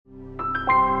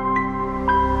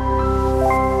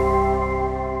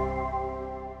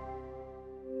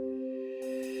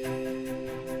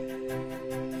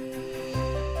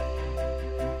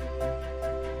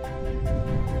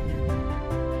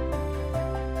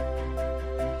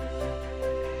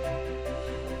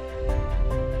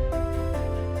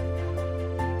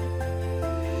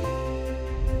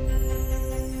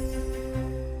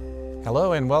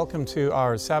Hello and welcome to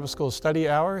our Sabbath School Study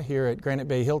Hour here at Granite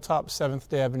Bay Hilltop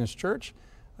Seventh-day Adventist Church.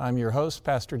 I'm your host,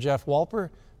 Pastor Jeff Walper,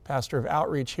 pastor of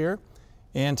Outreach here.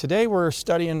 And today we're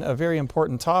studying a very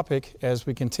important topic as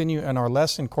we continue in our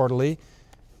lesson quarterly,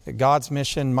 God's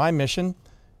Mission, My Mission.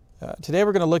 Today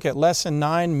we're going to look at Lesson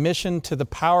 9, Mission to the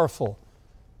Powerful.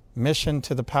 Mission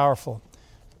to the Powerful.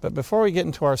 But before we get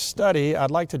into our study, I'd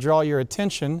like to draw your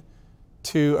attention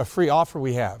to a free offer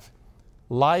we have.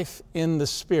 Life in the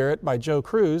Spirit by Joe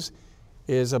Cruz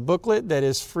is a booklet that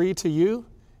is free to you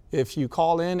if you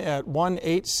call in at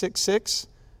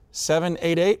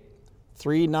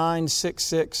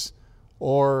 1-866-788-3966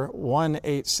 or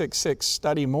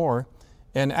 1-866-STUDY-MORE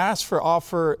and ask for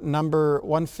offer number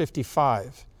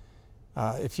 155.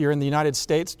 If you're in the United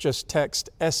States, just text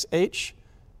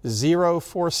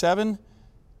SH047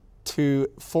 to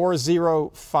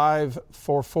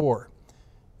 40544.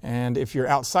 And if you're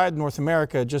outside North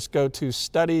America, just go to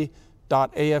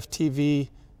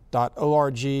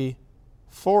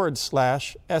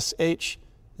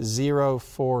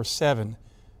study.aftv.org/SH047.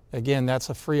 Again, that's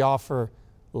a free offer,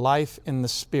 Life in the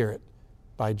Spirit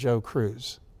by Joe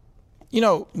Cruz. You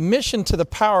know, Mission to the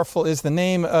Powerful is the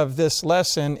name of this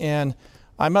lesson, and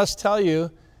I must tell you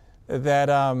that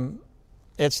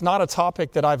it's not a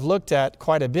topic that I've looked at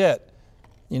quite a bit.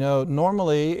 You know,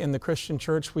 normally in the Christian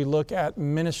church, we look at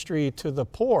ministry to the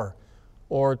poor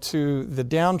or to the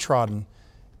downtrodden.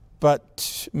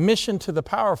 But mission to the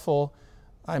powerful,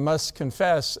 I must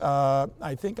confess,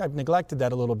 I think I've neglected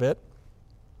that a little bit.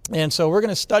 And so we're going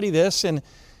to study this. And,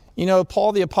 you know,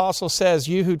 Paul the Apostle says,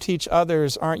 you who teach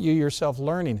others, aren't you yourself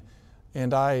learning?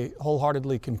 And I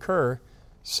wholeheartedly concur.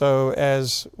 So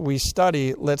as we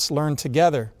study, let's learn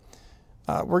together.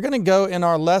 We're going to go in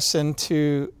our lesson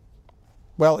to...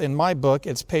 Well, in my book,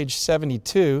 it's page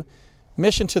 72,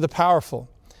 Mission to the Powerful.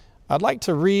 I'd like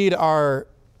to read our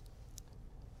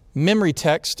memory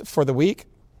text for the week.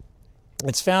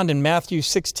 It's found in Matthew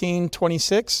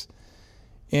 16:26,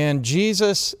 and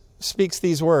Jesus speaks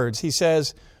these words. He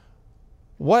says,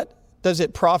 "What does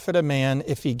it profit a man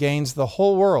if he gains the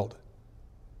whole world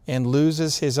and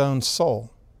loses his own soul?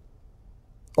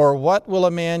 Or what will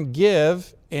a man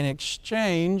give in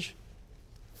exchange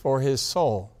for his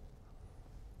soul?"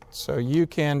 So you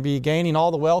can be gaining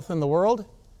all the wealth in the world,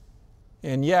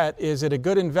 and yet is it a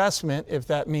good investment if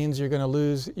that means you're going to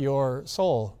lose your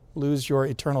soul, lose your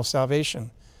eternal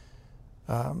salvation?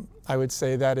 I would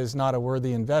say that is not a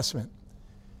worthy investment.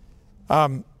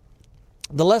 The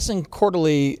lesson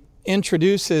quarterly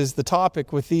introduces the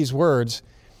topic with these words.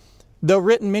 Though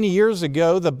written many years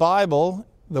ago, the Bible,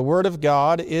 the Word of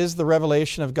God, is the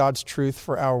revelation of God's truth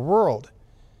for our world.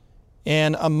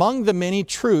 And among the many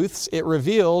truths it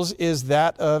reveals is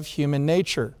that of human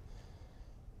nature.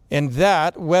 And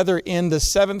that, whether in the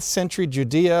 7th century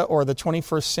Judea or the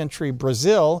 21st century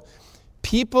Brazil,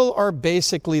 people are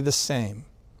basically the same.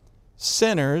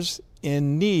 Sinners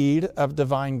in need of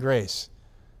divine grace.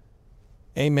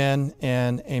 Amen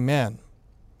and amen.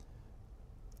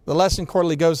 The lesson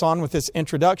quarterly goes on with this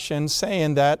introduction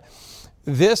saying that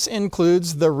this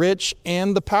includes the rich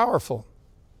and the powerful.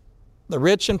 The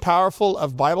rich and powerful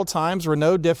of Bible times were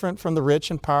no different from the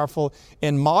rich and powerful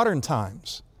in modern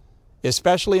times,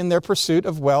 especially in their pursuit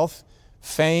of wealth,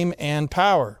 fame, and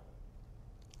power.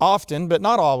 Often, but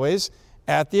not always,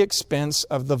 at the expense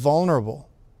of the vulnerable.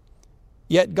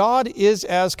 Yet God is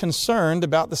as concerned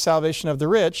about the salvation of the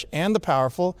rich and the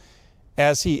powerful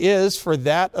as He is for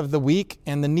that of the weak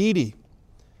and the needy.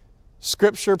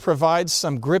 Scripture provides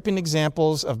some gripping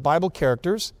examples of Bible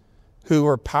characters who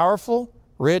were powerful,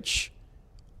 rich,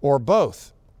 or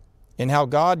both, and how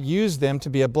God used them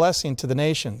to be a blessing to the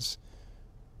nations.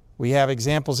 We have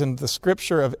examples in the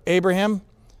Scripture of Abraham,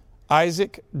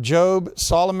 Isaac, Job,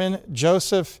 Solomon,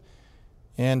 Joseph,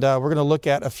 and we're going to look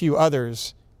at a few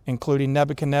others, including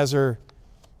Nebuchadnezzar,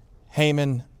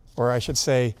 Haman, or I should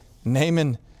say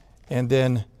Naaman, and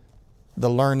then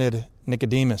the learned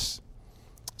Nicodemus.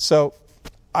 So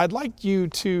I'd like you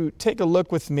to take a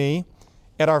look with me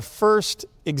at our first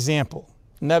example,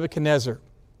 Nebuchadnezzar.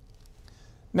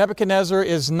 Nebuchadnezzar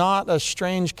is not a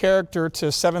strange character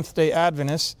to Seventh-day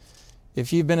Adventists.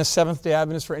 If you've been a Seventh-day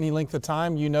Adventist for any length of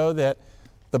time, you know that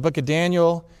the book of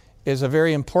Daniel is a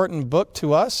very important book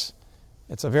to us.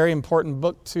 It's a very important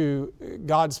book to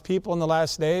God's people in the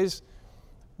last days.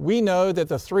 We know that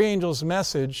the three angels'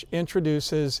 message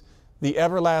introduces the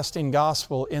everlasting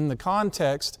gospel in the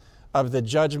context of the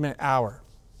judgment hour.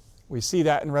 We see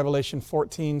that in Revelation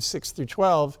 14, 6 through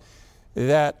 12,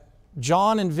 that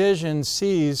John in vision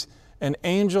sees an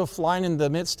angel flying in the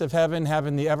midst of heaven,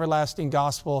 having the everlasting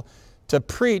gospel to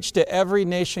preach to every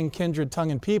nation, kindred, tongue,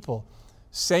 and people,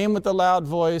 saying with a loud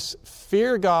voice,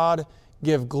 "Fear God,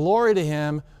 give glory to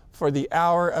Him, for the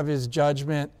hour of His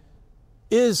judgment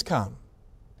is come."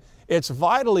 It's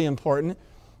vitally important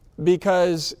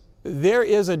because there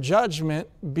is a judgment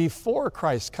before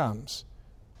Christ comes.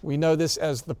 We know this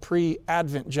as the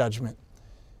pre-Advent judgment.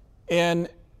 And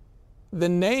the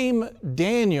name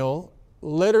Daniel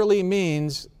literally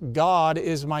means God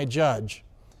is my judge.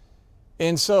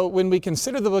 And so when we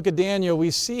consider the book of Daniel,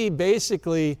 we see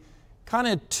basically kind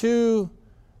of two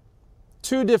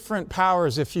different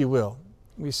powers, if you will.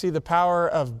 We see the power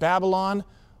of Babylon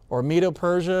or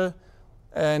Medo-Persia,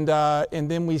 and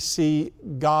then we see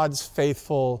God's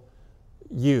faithful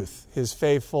youth, His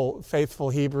faithful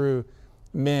Hebrew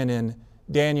men in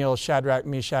Daniel, Shadrach,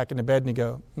 Meshach, and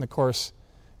Abednego. And of course,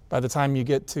 by the time you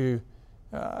get to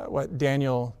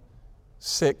Daniel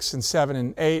 6 and 7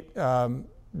 and 8,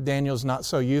 Daniel's not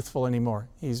so youthful anymore.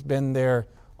 He's been there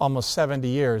almost 70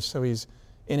 years, so he's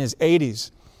in his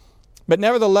 80s. But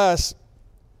nevertheless,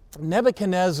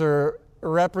 Nebuchadnezzar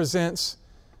represents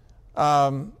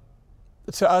to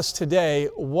us today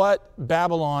what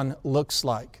Babylon looks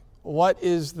like. What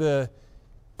is the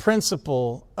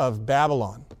principle of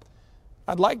Babylon?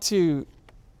 I'd like to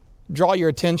draw your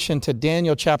attention to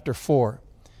Daniel chapter 4.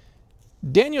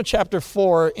 Daniel chapter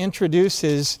 4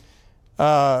 introduces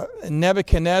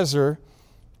Nebuchadnezzar.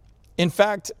 In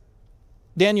fact,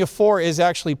 Daniel 4 is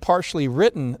actually partially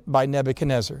written by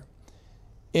Nebuchadnezzar.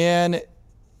 And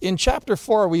in chapter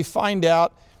 4, we find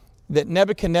out that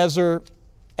Nebuchadnezzar,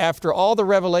 after all the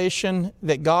revelation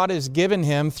that God has given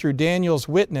him through Daniel's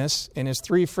witness and his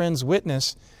three friends'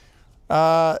 witness,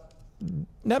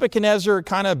 Nebuchadnezzar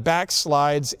kind of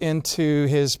backslides into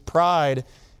his pride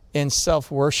and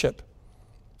self-worship.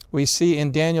 We see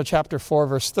in Daniel chapter 4,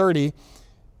 verse 30,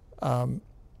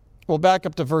 we'll back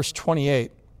up to verse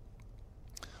 28.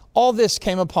 All this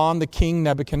came upon the king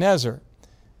Nebuchadnezzar,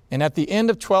 and at the end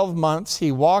of 12 months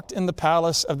he walked in the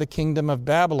palace of the kingdom of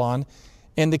Babylon,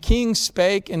 and the king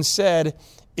spake and said,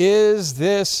 "Is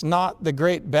this not the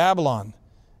great Babylon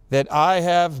that I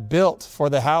have built for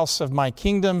the house of my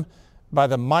kingdom by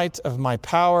the might of my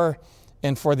power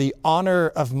and for the honor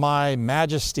of my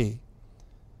majesty?"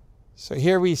 So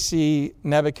here we see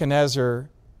Nebuchadnezzar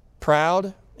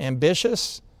proud,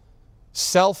 ambitious,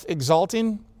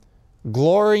 self-exalting,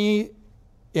 glory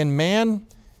in man,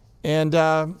 and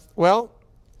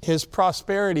his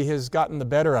prosperity has gotten the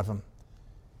better of him.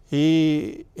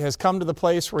 He has come to the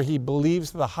place where he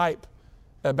believes the hype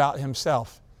about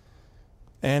himself.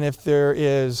 And if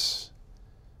there's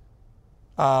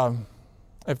a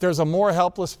more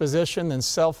helpless position than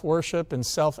self-worship and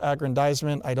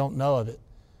self-aggrandizement, I don't know of it.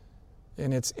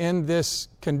 And it's in this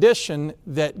condition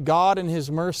that God in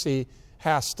His mercy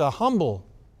has to humble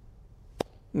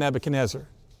Nebuchadnezzar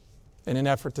in an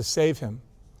effort to save him.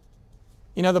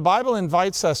 You know, the Bible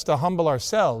invites us to humble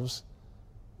ourselves,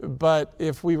 but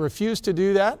if we refuse to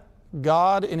do that,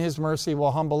 God in His mercy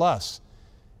will humble us.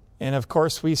 And of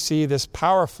course, we see this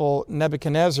powerful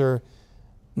Nebuchadnezzar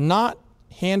not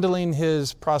handling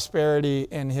his prosperity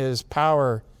and his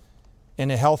power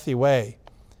in a healthy way.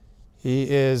 He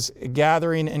is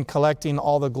gathering and collecting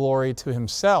all the glory to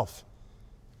himself.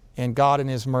 And God in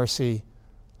His mercy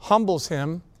humbles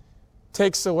him,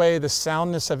 takes away the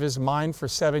soundness of his mind for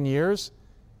 7 years.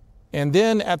 And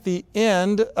then at the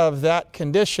end of that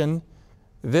condition,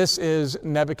 this is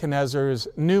Nebuchadnezzar's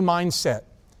new mindset,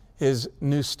 his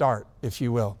new start, if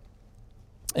you will.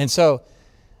 And so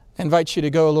I invite you to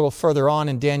go a little further on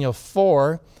in Daniel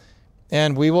 4,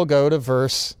 and we will go to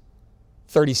verse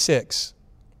 36.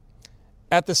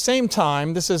 At the same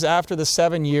time, this is after the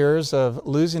 7 years of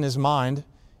losing his mind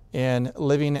and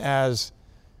living as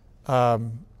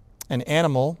an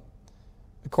animal.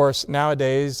 Of course,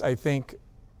 nowadays, I think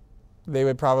they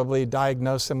would probably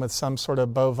diagnose him with some sort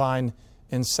of bovine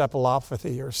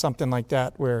encephalopathy or something like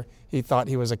that, where he thought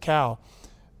he was a cow.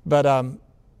 But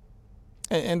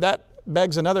and that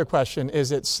begs another question: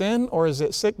 is it sin or is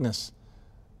it sickness?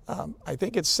 I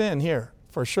think it's sin here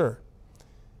for sure.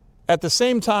 At the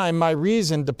same time, my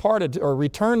reason departed or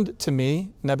returned to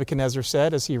me, Nebuchadnezzar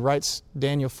said, as he writes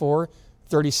Daniel 4,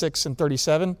 36 and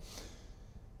 37.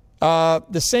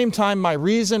 The same time my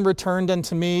reason returned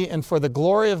unto me, and for the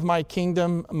glory of my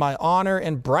kingdom, my honor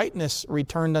and brightness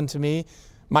returned unto me.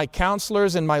 My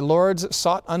counselors and my lords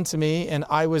sought unto me, and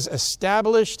I was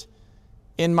established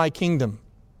in my kingdom.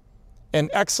 And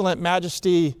excellent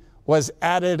majesty was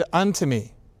added unto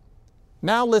me.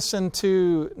 Now listen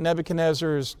to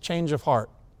Nebuchadnezzar's change of heart.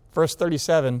 Verse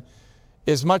 37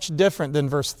 is much different than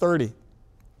verse 30.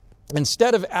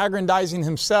 Instead of aggrandizing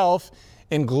himself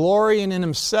and glorying in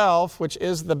himself, which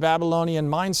is the Babylonian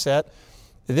mindset,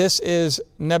 this is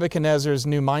Nebuchadnezzar's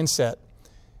new mindset.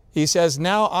 He says,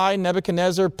 now I,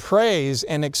 Nebuchadnezzar, praise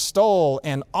and extol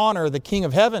and honor the King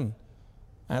of heaven.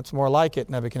 That's more like it,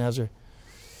 Nebuchadnezzar.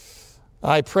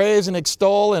 I praise and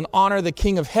extol and honor the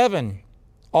King of heaven,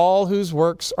 all whose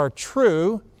works are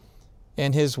true,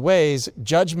 and his ways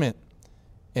judgment.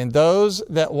 And those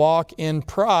that walk in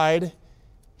pride,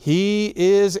 he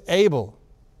is able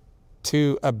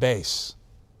to abase.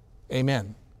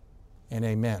 Amen and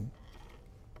amen.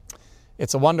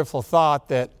 It's a wonderful thought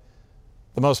that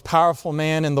the most powerful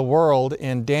man in the world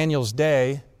in Daniel's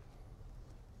day,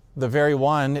 the very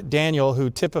one, Daniel, who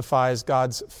typifies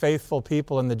God's faithful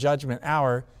people in the judgment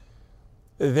hour,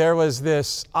 there was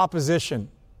this opposition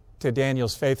to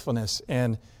Daniel's faithfulness,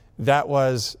 and that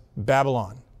was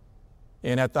Babylon.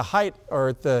 And at the height, or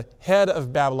at the head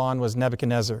of Babylon, was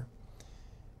Nebuchadnezzar.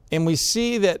 And we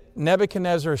see that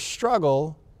Nebuchadnezzar's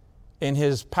struggle in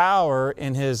his power,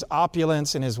 in his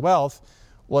opulence, in his wealth,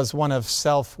 was one of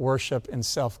self-worship and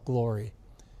self-glory.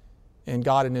 And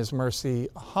God in his mercy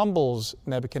humbles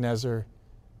Nebuchadnezzar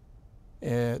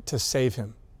to save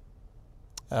him.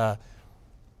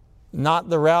 Not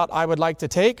the route I would like to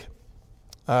take.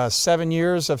 7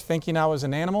 years of thinking I was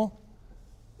an animal.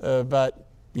 But,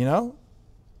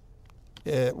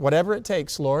 whatever it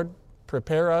takes, Lord,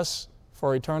 prepare us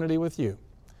for eternity with you.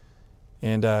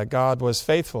 And God was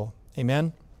faithful.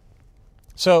 Amen.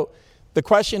 So the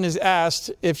question is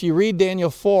asked, if you read Daniel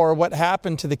 4, what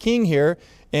happened to the king here?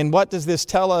 And what does this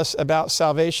tell us about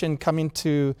salvation coming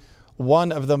to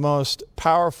one of the most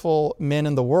powerful men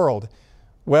in the world?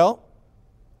 Well,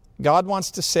 God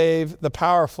wants to save the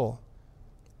powerful.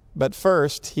 But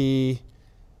first, he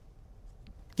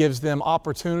gives them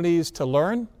opportunities to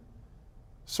learn.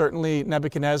 Certainly,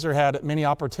 Nebuchadnezzar had many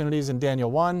opportunities in Daniel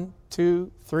 1,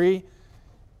 2, 3.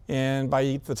 And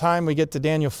by the time we get to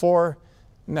Daniel 4,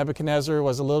 Nebuchadnezzar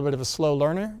was a little bit of a slow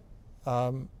learner.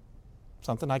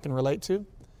 Something I can relate to.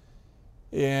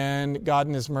 And God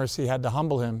in his mercy had to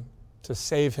humble him to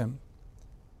save him.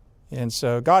 And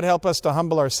so God help us to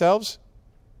humble ourselves,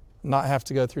 not have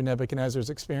to go through Nebuchadnezzar's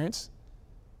experience.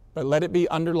 But let it be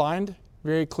underlined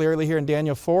very clearly here in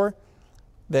Daniel 4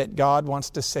 that God wants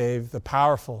to save the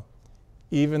powerful,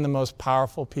 even the most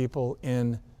powerful people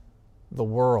in the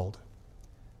world.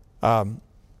 At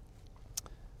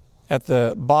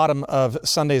the bottom of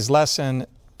Sunday's lesson,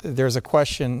 there's a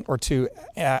question or two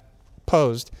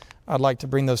posed. I'd like to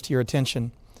bring those to your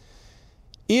attention.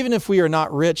 Even if we are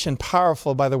not rich and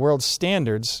powerful by the world's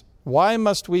standards, why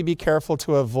must we be careful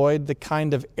to avoid the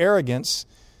kind of arrogance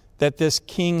that this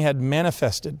king had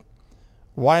manifested?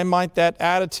 Why might that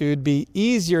attitude be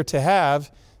easier to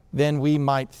have than we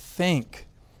might think?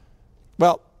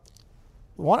 Well,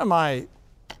 one of my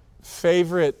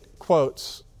favorite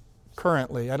quotes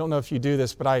currently, I don't know if you do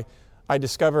this, but I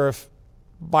discover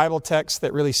Bible texts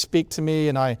that really speak to me,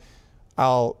 and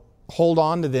I'll hold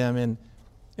on to them, and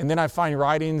then I find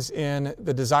writings in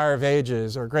the Desire of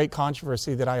Ages or Great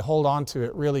Controversy that I hold on to.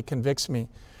 It really convicts me.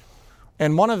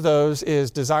 And one of those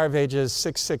is Desire of Ages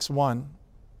 661,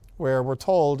 where we're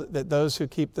told that those who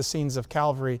keep the scenes of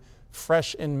Calvary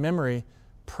fresh in memory,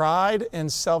 pride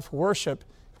and self-worship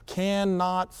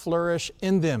cannot flourish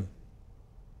in them.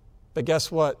 But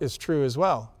guess what is true as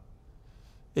well?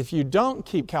 If you don't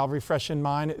keep Calvary fresh in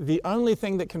mind, the only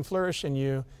thing that can flourish in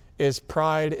you is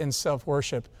pride and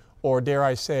self-worship, or dare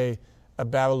I say, a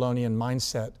Babylonian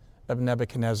mindset of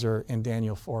Nebuchadnezzar in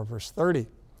Daniel 4, verse 30.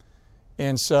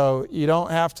 And so you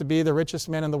don't have to be the richest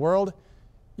man in the world.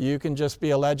 You can just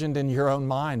be a legend in your own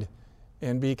mind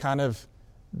and be kind of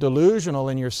delusional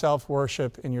in your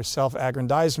self-worship and your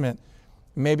self-aggrandizement.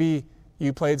 Maybe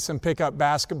you played some pickup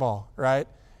basketball, right?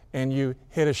 And you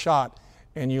hit a shot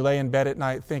and you lay in bed at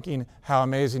night thinking how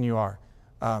amazing you are.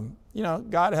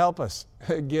 God help us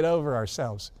get over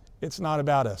ourselves. It's not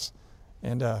about us.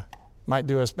 And might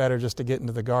do us better just to get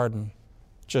into the garden.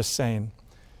 Just saying.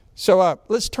 So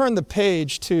let's turn the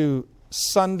page to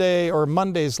Sunday or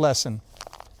Monday's lesson.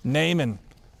 Naaman.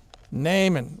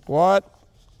 What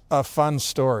a fun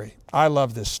story. I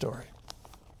love this story.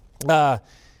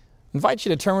 Invite you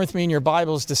to turn with me in your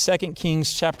Bibles to 2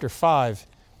 Kings chapter 5.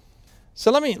 So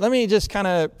let me just kind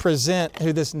of present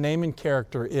who this Naaman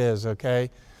character is, okay?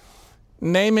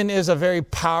 Naaman is a very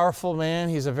powerful man.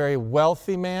 He's a very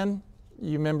wealthy man.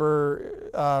 You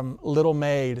remember Little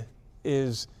Maid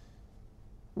is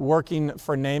working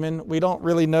for Naaman. We don't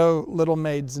really know Little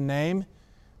Maid's name.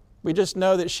 We just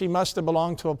know that she must have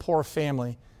belonged to a poor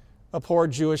family, a poor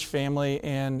Jewish family,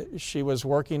 and she was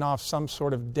working off some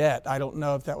sort of debt. I don't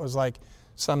know if that was like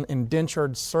some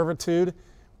indentured servitude,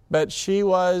 but she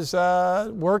was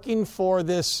working for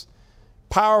this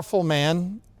powerful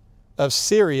man of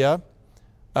Syria,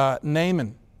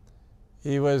 Naaman.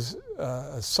 He was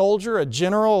a soldier, a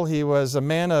general. He was a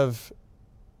man of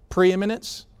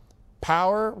preeminence,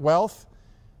 power, wealth,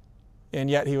 and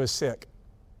yet he was sick.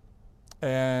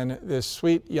 And this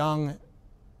sweet young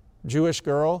Jewish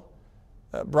girl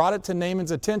brought it to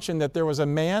Naaman's attention that there was a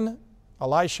man,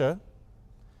 Elisha,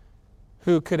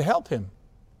 who could help him.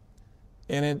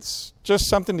 And it's just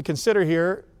something to consider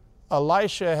here.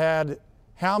 Elisha had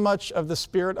how much of the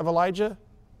spirit of Elijah?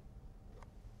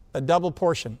 A double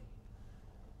portion.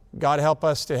 God help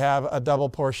us to have a double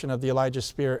portion of the Elijah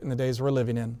spirit in the days we're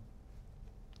living in.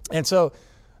 And so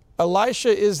Elisha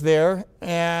is there,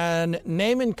 and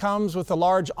Naaman comes with a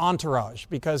large entourage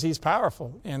because he's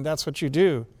powerful, and that's what you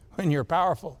do when you're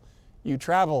powerful. You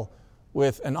travel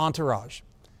with an entourage.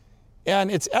 And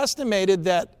it's estimated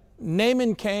that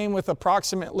Naaman came with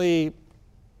approximately,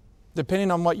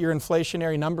 depending on what your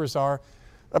inflationary numbers are,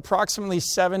 approximately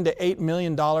 $7 to $8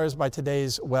 million by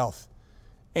today's wealth.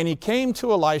 And he came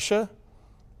to Elisha.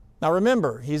 Now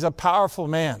remember, he's a powerful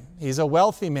man. He's a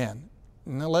wealthy man.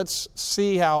 Now let's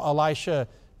see how Elisha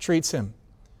treats him.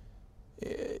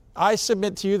 I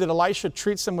submit to you that Elisha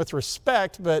treats him with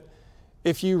respect, but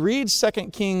if you read 2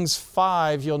 Kings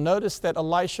 5, you'll notice that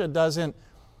Elisha doesn't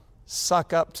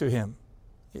suck up to him.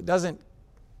 He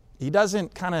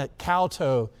doesn't kind of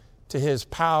kowtow to his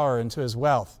power and to his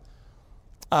wealth.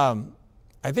 I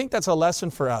think that's a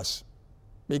lesson for us,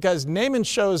 because Naaman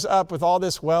shows up with all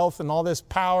this wealth and all this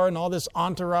power and all this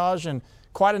entourage and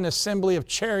quite an assembly of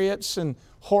chariots and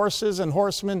horses and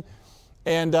horsemen.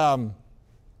 And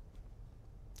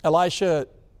Elisha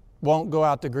won't go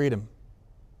out to greet him,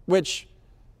 which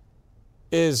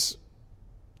is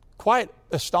quite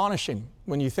astonishing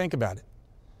when you think about it.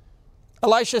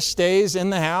 Elisha stays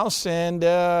in the house and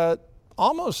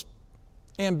almost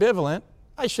ambivalent.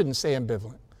 I shouldn't say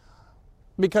ambivalent,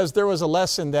 because there was a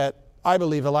lesson that I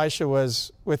believe Elisha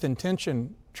was with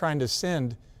intention trying to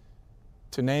send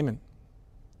to Naaman.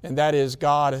 And that is,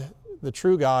 God, the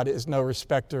true God, is no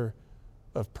respecter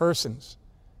of persons.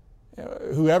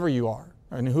 Whoever you are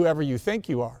and whoever you think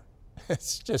you are.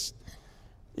 It's just,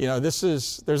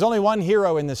 there's only one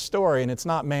hero in this story, and it's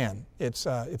not man. It's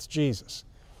Jesus.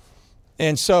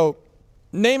 And so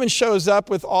Naaman shows up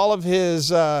with all of his,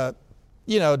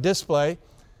 display.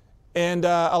 And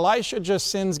Elisha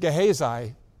just sends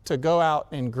Gehazi to go out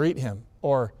and greet him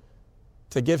or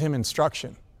to give him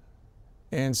instruction.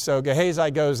 And so Gehazi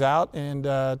goes out and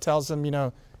tells him,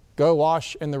 go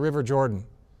wash in the river Jordan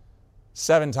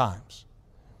 7 times.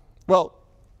 Well,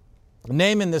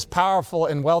 Naaman, this powerful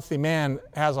and wealthy man,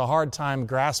 has a hard time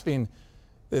grasping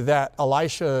that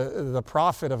Elisha, the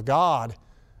prophet of God,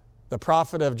 the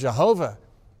prophet of Jehovah,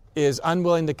 is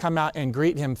unwilling to come out and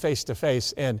greet him face to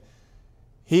face. And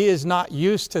he is not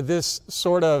used to this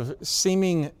sort of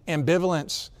seeming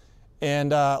ambivalence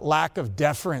and lack of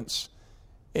deference.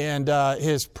 And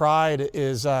his pride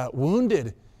is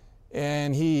wounded,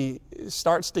 and he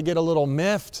starts to get a little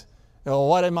miffed.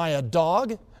 What am I, a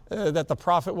dog, that the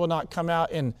prophet will not come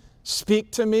out and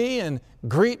speak to me and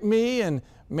greet me and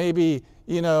maybe,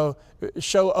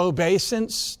 show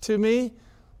obeisance to me?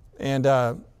 And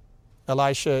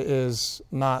Elisha is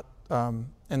not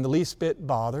in the least bit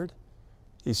bothered.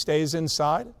 He stays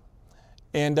inside.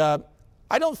 And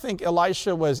I don't think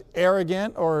Elisha was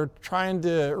arrogant or trying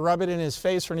to rub it in his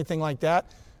face or anything like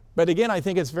that. But again, I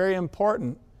think it's very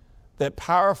important that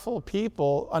powerful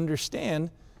people understand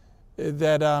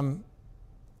that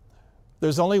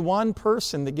there's only one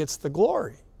person that gets the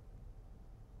glory,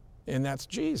 and that's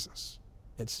Jesus.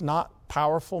 It's not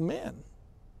powerful men,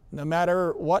 no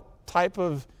matter what type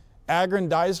of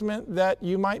aggrandizement that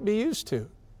you might be used to.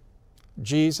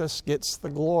 Jesus gets the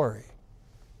glory,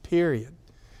 period.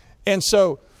 And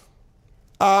so,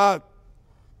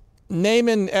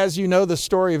 Naaman, as you know the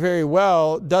story very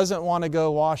well, doesn't want to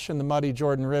go wash in the muddy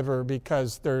Jordan River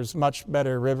because there's much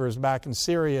better rivers back in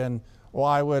Syria. And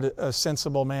why would a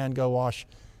sensible man go wash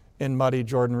in muddy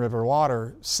Jordan River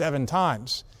water 7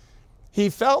 times? He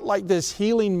felt like this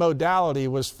healing modality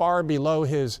was far below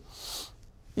his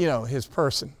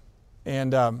person.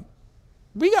 And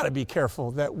we got to be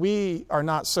careful that we are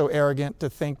not so arrogant to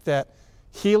think that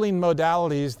healing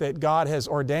modalities that God has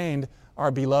ordained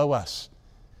are below us.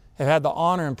 I've had the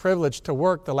honor and privilege to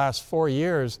work the last 4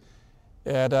 years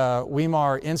at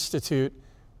Weimar Institute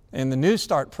in the New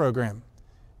Start program.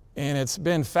 And it's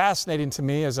been fascinating to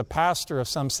me as a pastor of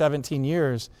some 17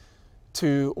 years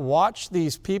to watch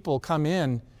these people come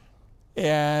in,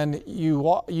 and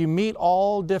you meet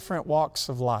all different walks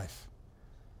of life.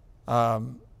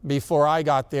 Before I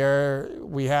got there,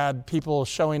 we had people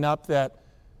showing up that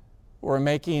were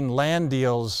making land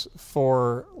deals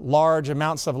for large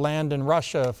amounts of land in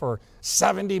Russia for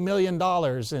 $70 million.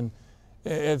 And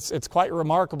it's quite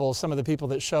remarkable, some of the people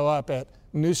that show up at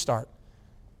New Start.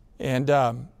 And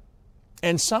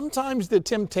sometimes the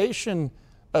temptation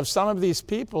of some of these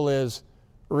people is,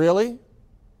 really?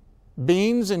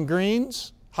 Beans and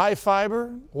greens, high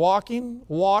fiber, walking,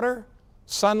 water,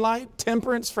 sunlight,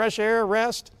 temperance, fresh air,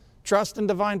 rest, trust in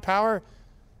divine power?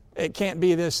 It can't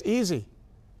be this easy.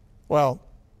 Well,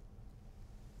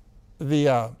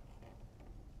 the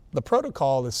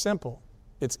protocol is simple.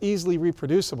 It's easily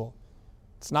reproducible.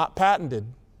 It's not patented.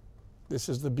 This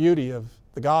is the beauty of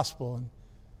the gospel and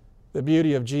the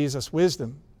beauty of Jesus'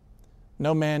 wisdom.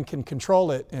 No man can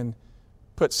control it and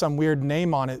put some weird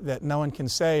name on it that no one can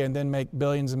say and then make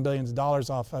billions and billions of dollars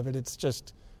off of it. It's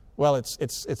just, well,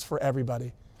 it's for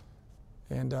everybody.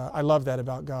 And I love that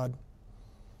about God.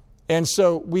 And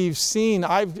so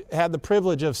I've had the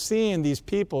privilege of seeing these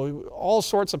people, all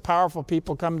sorts of powerful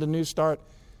people come to New Start.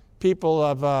 People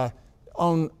have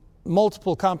own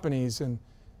multiple companies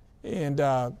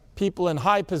and people in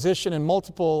high position in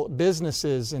multiple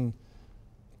businesses, and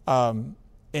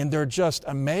they're just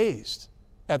amazed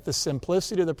at the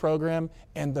simplicity of the program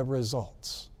and the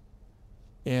results.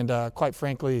 And quite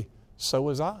frankly, so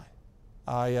was I.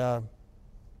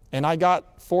 And I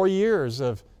got 4 years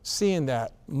of seeing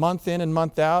that month in and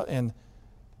month out, and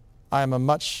I am a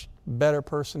much better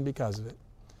person because of it.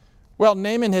 Well,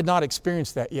 Naaman had not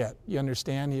experienced that yet. You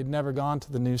understand? He had never gone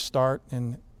to the New Start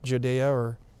in Judea,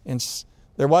 or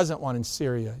there wasn't one in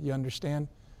Syria. You understand?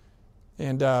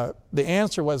 And the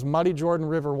answer was muddy Jordan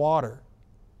River water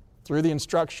through the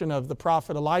instruction of the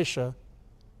prophet Elisha,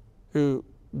 who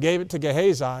gave it to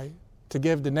Gehazi to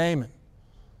give to Naaman.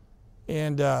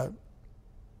 And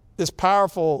this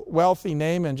powerful, wealthy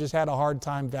Naaman just had a hard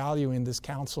time valuing this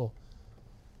counsel.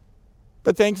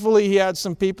 But thankfully, he had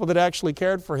some people that actually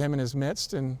cared for him in his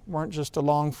midst and weren't just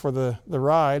along for the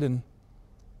ride. And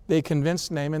they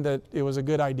convinced Naaman that it was a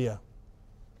good idea.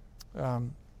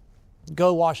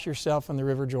 Go wash yourself in the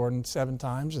River Jordan 7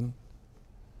 times, and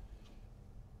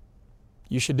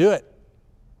you should do it.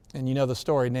 And you know the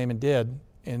story. Naaman did,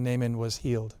 and Naaman was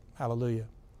healed. Hallelujah.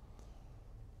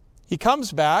 He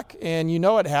comes back, and you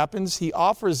know what happens. He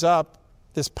offers up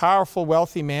this powerful,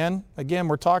 wealthy man. Again,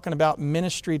 we're talking about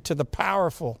ministry to the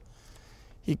powerful.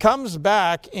 He comes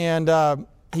back, and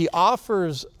he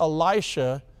offers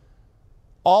Elisha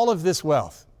all of this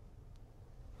wealth.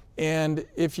 And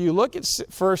if you look at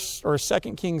 1 or 2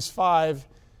 Kings 5,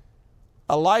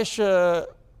 Elisha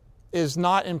is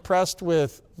not impressed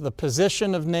with the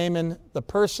position of Naaman, the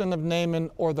person of Naaman,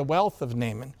 or the wealth of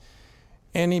Naaman.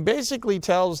 And he basically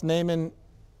tells Naaman,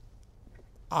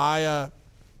 I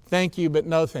thank you, but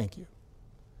no thank you.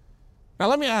 Now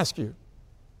let me ask you,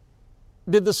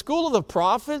 did the school of the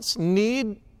prophets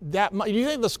need that much? Do you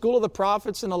think the school of the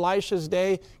prophets in Elisha's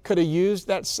day could have used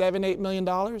that $7-8 million?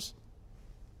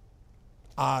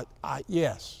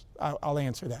 Yes, I'll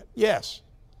answer that. Yes.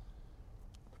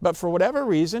 But for whatever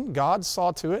reason, God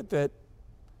saw to it that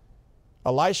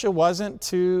Elisha wasn't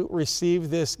to receive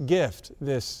this gift,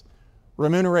 this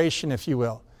remuneration, if you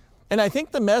will. And I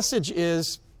think the message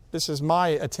is, this is my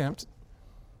attempt,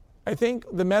 I think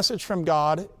the message from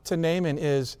God to Naaman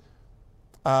is,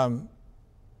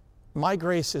 my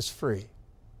grace is free.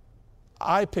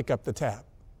 I pick up the tab.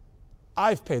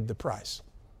 I've paid the price.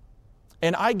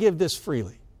 And I give this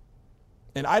freely.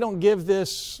 And I don't give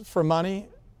this for money.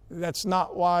 That's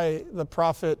not why the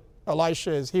prophet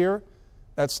Elisha is here.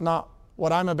 That's not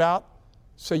what I'm about.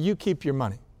 So you keep your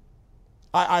money.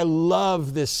 I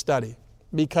love this study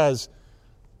because,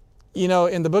 you know,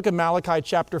 in the book of Malachi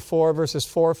chapter 4, verses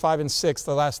 4, 5, and 6,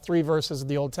 the last 3 verses of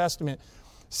the Old Testament,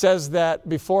 says that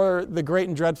before the great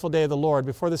and dreadful day of the Lord,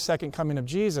 before the second coming of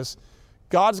Jesus,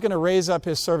 God's going to raise up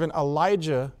His servant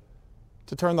Elijah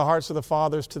to turn the hearts of the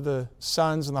fathers to the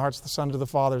sons and the hearts of the sons to the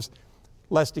fathers,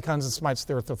 lest He comes and smites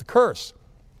the earth with a curse.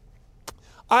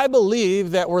 I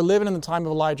believe that we're living in the time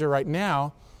of Elijah right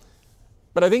now,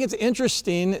 but I think it's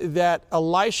interesting that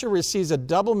Elisha receives a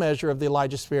double measure of the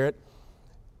Elijah Spirit,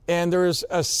 and there is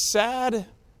a sad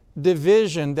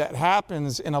division that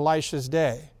happens in Elisha's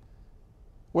day,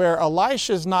 where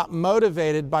Elisha is not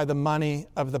motivated by the money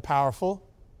of the powerful,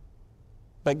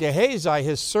 but Gehazi,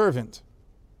 his servant.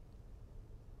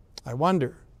 I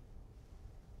wonder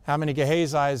how many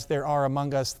Gehazis there are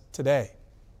among us today.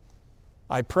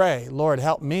 I pray, Lord,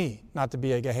 help me not to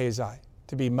be a Gehazi,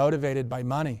 to be motivated by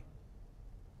money.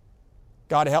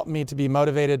 God, help me to be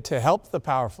motivated to help the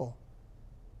powerful,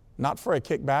 not for a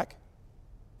kickback,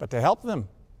 but to help them,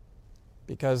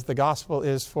 because the gospel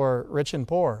is for rich and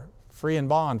poor, free and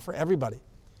bond, for everybody.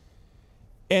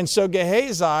 And so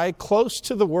Gehazi, close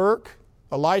to the work,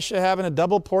 Elisha having a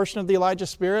double portion of the Elijah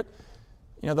Spirit.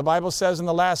 You know, the Bible says in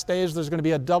the last days there's going to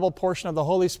be a double portion of the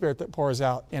Holy Spirit that pours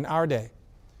out in our day.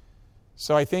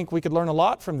 So I think we could learn a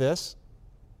lot from this.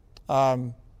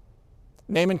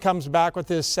 Naaman comes back with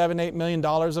his $7-8 million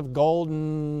of gold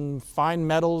and fine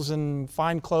metals and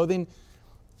fine clothing.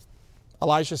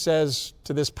 Elisha says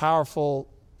to this powerful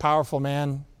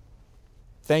man,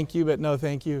 thank you, but no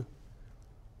thank you.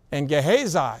 And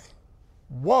Gehazi,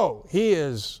 whoa, he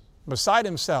is beside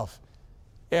himself.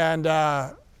 And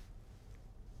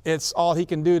it's all he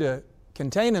can do to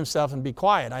contain himself and be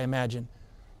quiet, I imagine.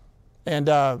 And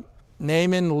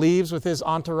Naaman leaves with his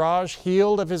entourage,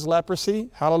 healed of his leprosy.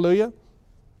 Hallelujah.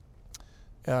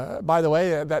 By the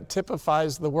way, that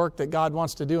typifies the work that God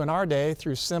wants to do in our day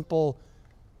through simple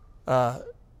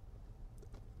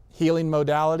healing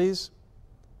modalities,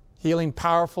 healing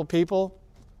powerful people.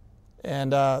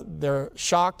 And they're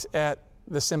shocked at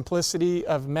the simplicity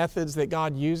of methods that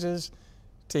God uses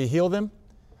to heal them.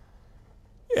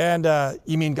 And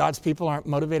you mean God's people aren't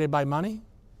motivated by money?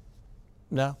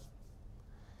 No.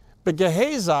 But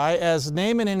Gehazi, as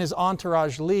Naaman and his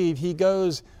entourage leave, he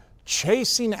goes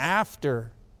chasing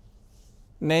after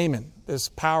Naaman, this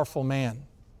powerful man.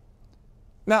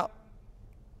 Now,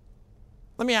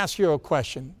 let me ask you a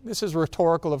question. This is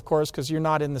rhetorical, of course, because you're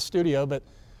not in the studio, but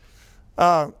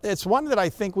it's one that I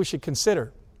think we should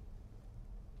consider.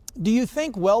 Do you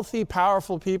think wealthy,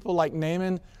 powerful people like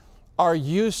Naaman are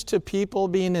used to people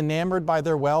being enamored by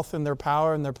their wealth and their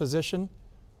power and their position?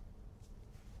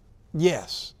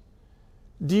 Yes.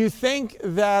 Do you think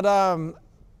that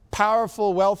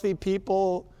powerful, wealthy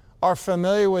people are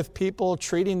familiar with people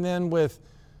treating them with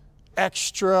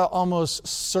extra, almost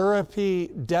syrupy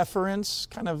deference,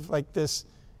 kind of like this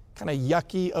kind of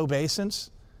yucky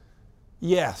obeisance?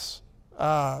 Yes.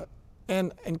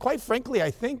 And quite frankly,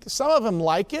 I think some of them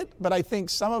like it, but I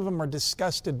think some of them are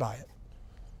disgusted by it.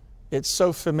 It's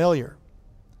so familiar.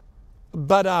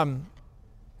 But,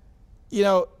 you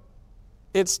know,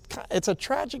 it's a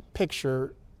tragic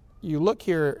picture. You look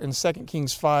here in 2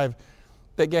 Kings 5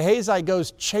 that Gehazi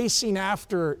goes chasing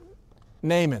after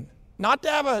Naaman. Not to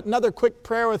have another quick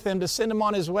prayer with him to send him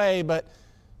on his way, but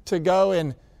to go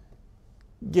and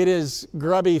get his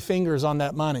grubby fingers on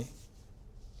that money.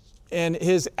 And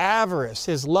his avarice,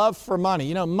 his love for money.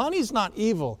 You know, money's not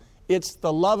evil. It's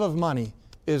the love of money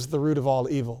is the root of all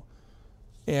evil.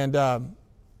 And,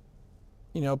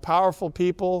 you know, powerful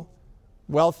people,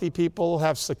 wealthy people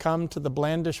have succumbed to the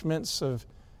blandishments of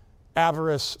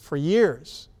avarice for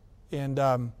years.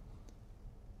 And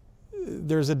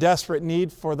there's a desperate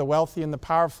need for the wealthy and the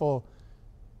powerful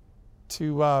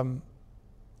to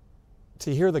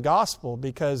hear the gospel,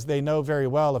 because they know very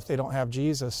well if they don't have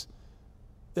Jesus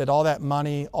that all that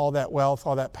money, all that wealth,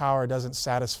 all that power doesn't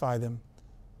satisfy them.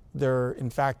 They're, in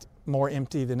fact, more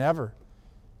empty than ever.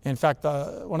 In fact,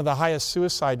 one of the highest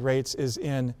suicide rates is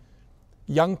in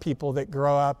young people that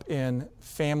grow up in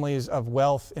families of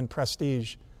wealth and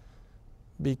prestige.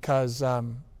 Because,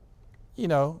 you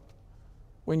know,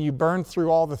 when you burn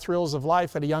through all the thrills of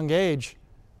life at a young age,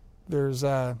 there's,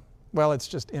 it's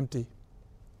just empty.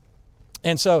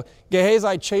 And so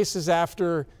Gehazi chases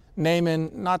after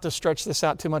Naaman, not to stretch this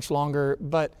out too much longer,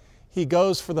 but he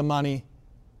goes for the money.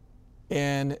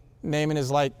 And Naaman is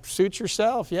like, suit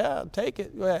yourself. Yeah, take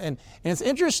it. And it's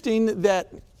interesting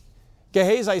that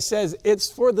Gehazi says it's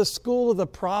for the school of the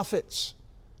prophets.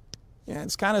 Yeah,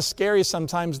 it's kind of scary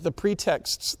sometimes, the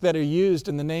pretexts that are used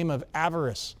in the name of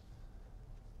avarice.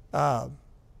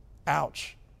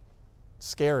 Ouch.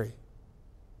 Scary.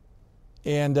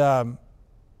 And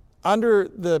under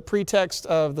the pretext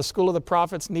of the school of the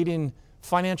prophets needing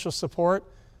financial support,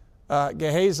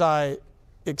 Gehazi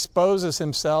exposes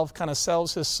himself, kind of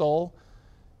sells his soul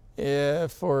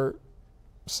for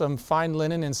some fine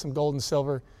linen and some gold and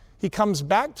silver. He comes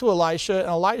back to Elisha, and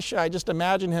Elisha, I just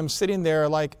imagine him sitting there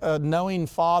like a knowing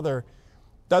father,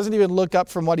 doesn't even look up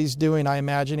from what he's doing, I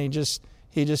imagine. He just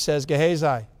says,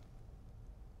 Gehazi,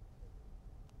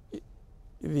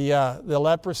 the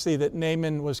leprosy that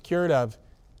Naaman was cured of,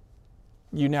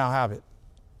 you now have it.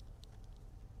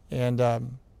 And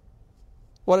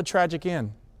what a tragic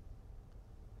end.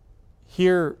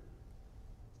 Here,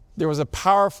 there was a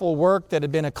powerful work that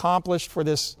had been accomplished for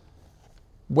this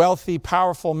wealthy,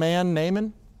 powerful man,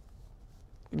 Naaman.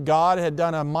 God had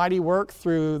done a mighty work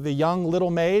through the young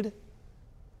little maid.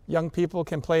 Young people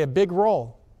can play a big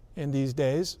role in these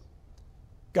days.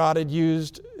 God had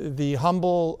used the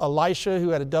humble Elisha, who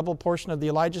had a double portion of the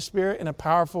Elijah spirit, in a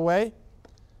powerful way.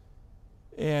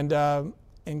 And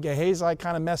Gehazi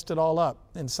kind of messed it all up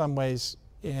in some ways.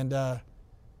 And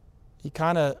he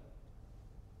kind of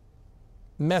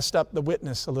messed up the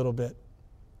witness a little bit.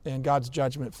 And God's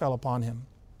judgment fell upon him.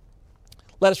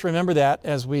 Let us remember that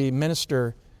as we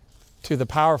minister to the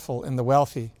powerful and the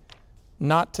wealthy,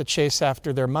 not to chase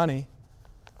after their money,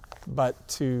 but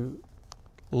to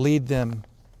lead them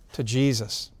to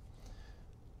Jesus.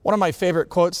 One of my favorite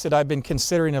quotes that I've been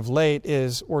considering of late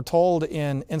is, we're told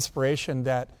in Inspiration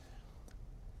that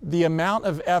the amount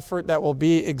of effort that will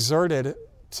be exerted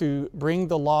to bring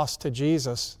the lost to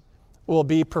Jesus will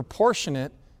be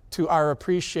proportionate to our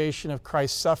appreciation of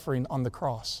Christ's suffering on the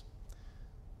cross.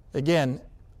 Again,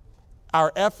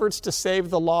 our efforts to save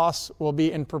the lost will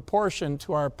be in proportion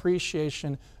to our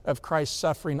appreciation of Christ's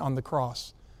suffering on the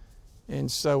cross.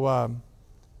 And so,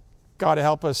 God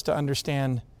help us to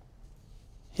understand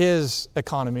His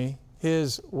economy,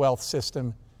 His wealth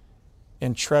system,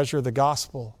 and treasure the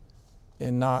gospel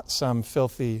and not some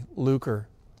filthy lucre.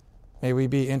 May we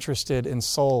be interested in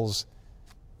souls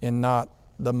and not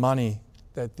the money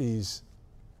that these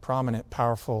prominent,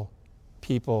 powerful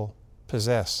people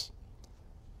possess.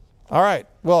 All right,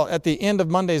 well, at the end of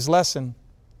Monday's lesson,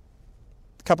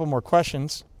 a couple more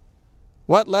questions.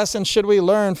 What lesson should we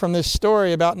learn from this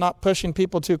story about not pushing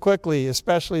people too quickly,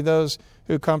 especially those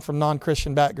who come from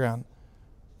non-Christian background?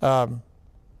 I'm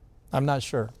not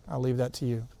sure. I'll leave that to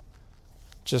you.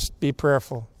 Just be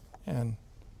prayerful.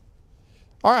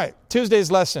 All right,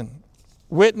 Tuesday's lesson,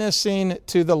 witnessing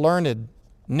to the learned,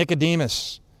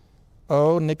 Nicodemus.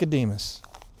 Oh, Nicodemus.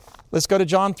 Let's go to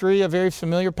John 3, a very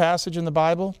familiar passage in the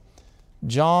Bible.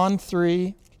 John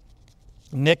 3,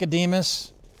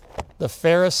 Nicodemus, the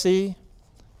Pharisee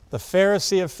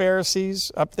of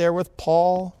Pharisees, up there with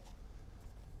Paul.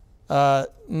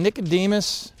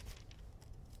 Nicodemus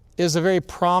is a very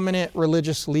prominent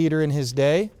religious leader in his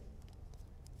day.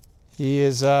 He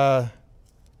is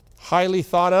highly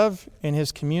thought of in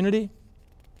his community.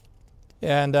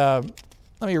 And let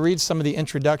me read some of the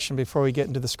introduction before we get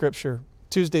into the scripture.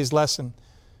 Tuesday's lesson,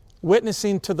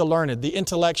 witnessing to the learned, the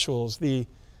intellectuals, the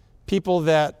people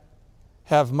that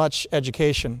have much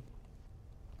education.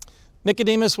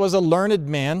 Nicodemus was a learned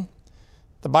man.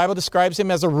 The Bible describes him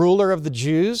as a ruler of the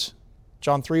Jews,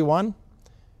 John 3:1.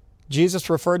 Jesus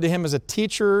referred to him as a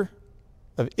teacher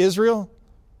of Israel.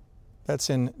 That's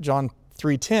in John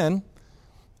 3:10.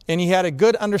 And he had a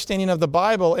good understanding of the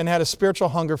Bible and had a spiritual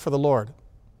hunger for the Lord.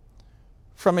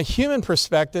 From a human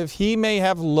perspective, he may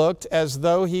have looked as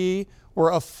though he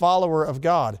were a follower of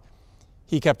God.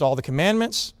 He kept all the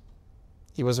commandments.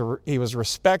 He was a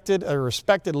respected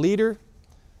leader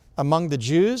among the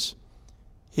Jews.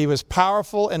 He was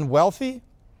powerful and wealthy.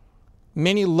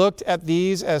 Many looked at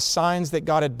these as signs that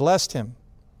God had blessed him.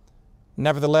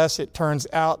 Nevertheless, it turns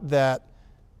out that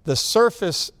the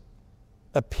surface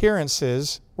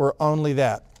appearances were only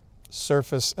that,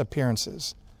 surface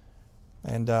appearances.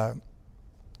 And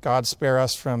God spare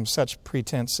us from such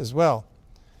pretense as well.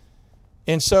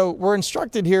 And so we're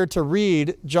instructed here to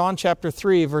read John chapter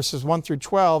 3, verses 1 through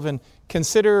 12, and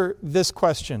consider this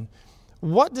question.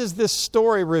 What does this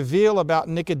story reveal about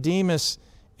Nicodemus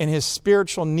and his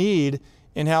spiritual need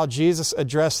and how Jesus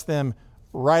addressed them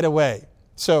right away?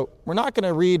 So we're not going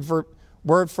to read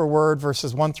word for word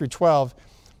verses 1 through 12,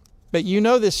 but you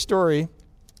know this story.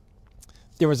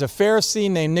 There was a Pharisee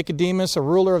named Nicodemus, a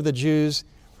ruler of the Jews,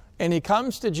 and he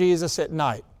comes to Jesus at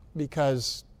night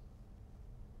because,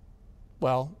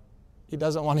 well, he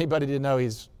doesn't want anybody to know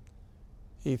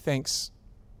he thinks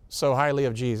so highly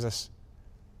of Jesus.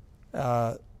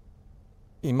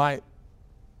 He might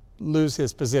lose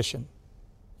his position.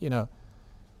 You know,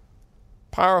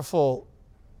 powerful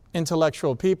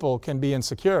intellectual people can be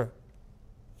insecure,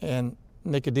 and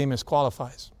Nicodemus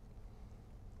qualifies.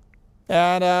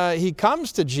 And he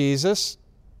comes to Jesus,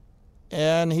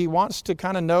 and he wants to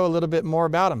kind of know a little bit more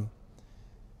about him.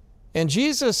 And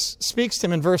Jesus speaks to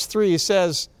him in verse 3. He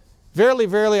says, "Verily,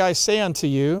 verily, I say unto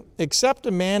you, except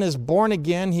a man is born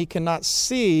again, he cannot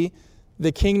see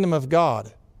the kingdom of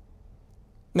God."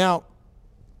 Now,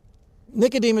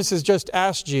 Nicodemus has just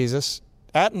asked Jesus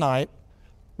at night,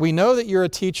 "We know that you're a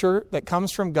teacher that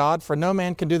comes from God, for no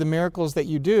man can do the miracles that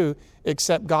you do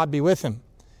except God be with him."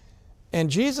 And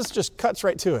Jesus just cuts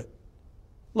right to it.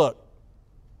 Look,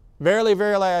 verily,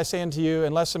 verily, I say unto you,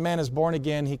 unless a man is born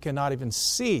again, he cannot even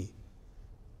see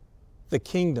the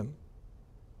kingdom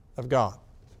of God.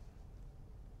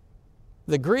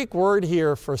 The Greek word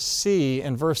here for see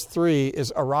in verse 3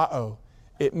 is arao.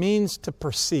 It means to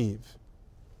perceive.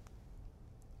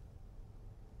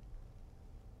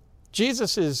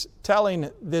 Jesus is telling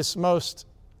this most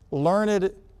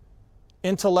learned,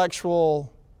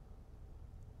 intellectual,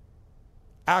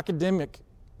 academic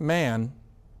man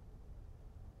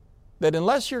that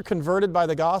unless you're converted by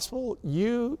the gospel,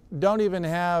 you don't even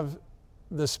have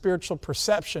the spiritual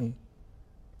perception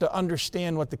to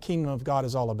understand what the kingdom of God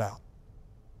is all about.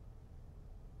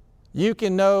 You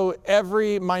can know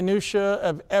every minutia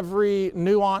of every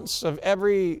nuance of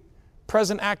every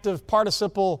present active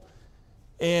participle,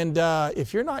 and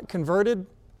if you're not converted,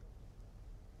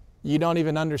 you don't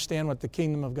even understand what the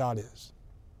kingdom of God is.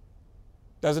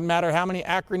 Doesn't matter how many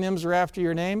acronyms are after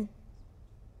your name.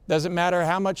 Doesn't matter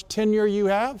how much tenure you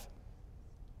have.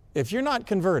 If you're not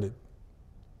converted,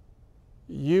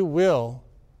 you will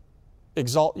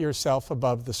exalt yourself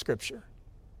above the Scripture.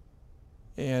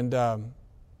 And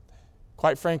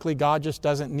quite frankly, God just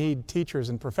doesn't need teachers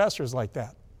and professors like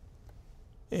that.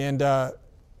 And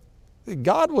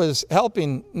God was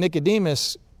helping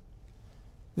Nicodemus,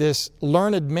 this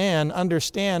learned man,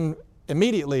 understand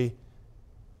immediately,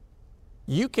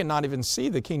 you cannot even see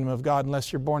the kingdom of God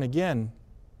unless you're born again,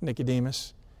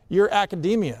 Nicodemus. Your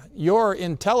academia, your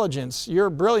intelligence, your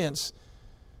brilliance,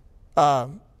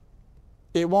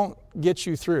 it won't get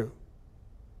you through.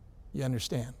 You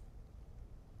understand?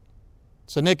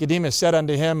 So Nicodemus said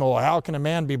unto him, well, how can a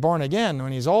man be born again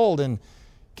when he's old? And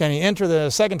can he enter the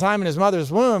second time in his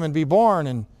mother's womb and be born?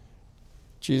 And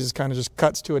Jesus kind of just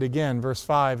cuts to it again. Verse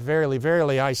 5, verily,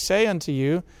 verily, I say unto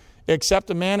you, except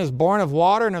a man is born of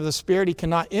water and of the Spirit, he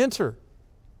cannot enter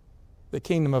the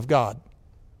kingdom of God.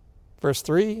 Verse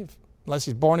 3, unless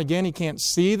he's born again, he can't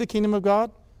see the kingdom of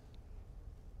God.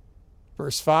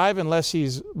 Verse 5, unless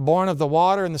he's born of the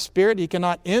water and the Spirit, he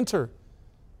cannot enter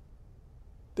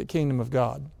the kingdom of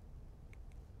God.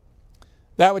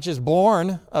 That which is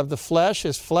born of the flesh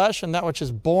is flesh, and that which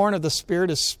is born of the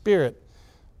Spirit is spirit.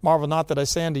 Marvel not that I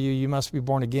say unto you, you must be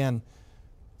born again.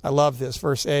 I love this.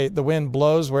 Verse 8, the wind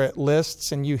blows where it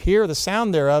lists, and you hear the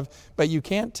sound thereof, but you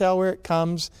can't tell where it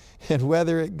comes and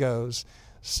whether it goes.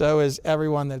 So is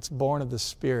everyone that's born of the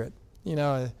Spirit. You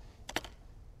know,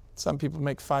 some people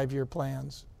make 5-year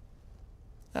plans.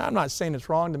 Now, I'm not saying it's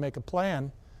wrong to make a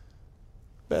plan,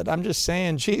 but I'm just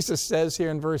saying Jesus says here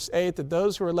in verse 8 that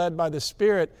those who are led by the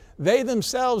Spirit, they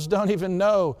themselves don't even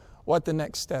know what the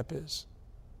next step is.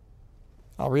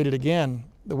 I'll read it again.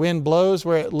 The wind blows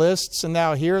where it lists, and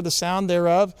thou hear the sound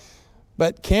thereof,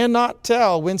 but cannot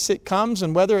tell whence it comes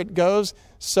and whither it goes.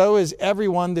 So is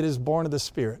everyone that is born of the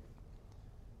Spirit.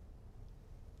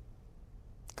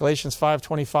 Galatians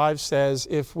 5:25 says,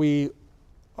 if we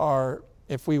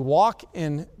walk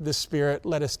in the Spirit,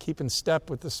 let us keep in step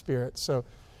with the Spirit. So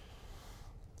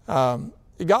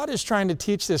God is trying to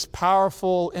teach this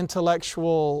powerful,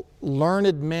 intellectual,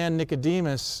 learned man,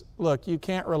 Nicodemus, look, you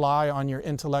can't rely on your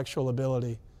intellectual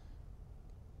ability.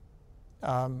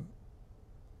 You're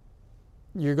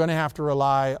going to have to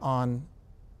rely on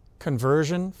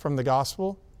conversion from the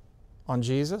gospel, on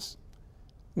Jesus.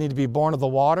 You need to be born of the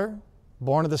water,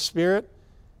 born of the Spirit,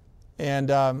 and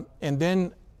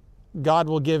then God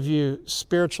will give you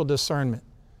spiritual discernment.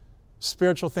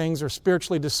 Spiritual things are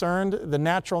spiritually discerned. The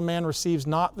natural man receives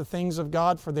not the things of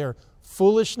God, for their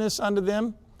foolishness unto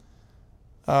them.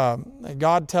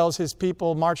 God tells His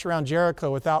people, march around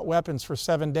Jericho without weapons for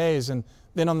 7 days, and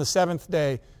then on the 7th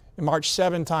day, march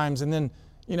 7 times, and then,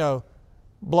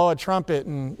 blow a trumpet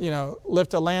and,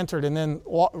 lift a lantern, and then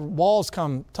walls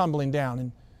come tumbling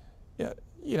down. And,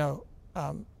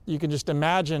 you can just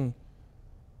imagine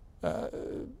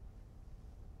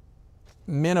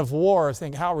men of war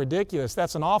think, how ridiculous.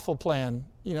 That's an awful plan.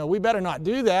 We better not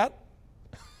do that.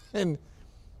 And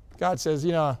God says,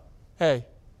 hey,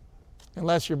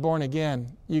 unless you're born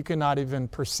again, you cannot even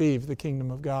perceive the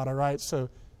kingdom of God, all right? So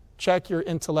check your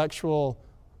intellectual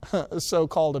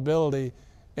so-called ability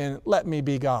and let me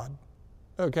be God,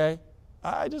 okay?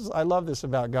 I love this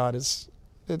about God. It's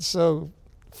so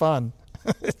fun.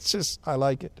 I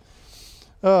like it.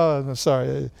 Oh, I'm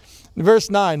sorry. Verse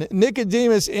 9,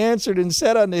 Nicodemus answered and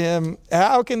said unto him,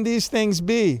 how can these things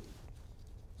be?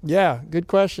 Yeah, good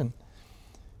question.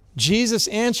 Jesus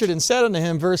answered and said unto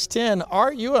him, verse 10,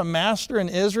 art you a master in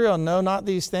Israel and know not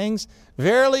these things?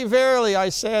 Verily, verily, I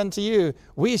say unto you,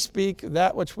 we speak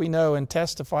that which we know and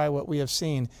testify what we have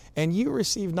seen, and you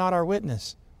receive not our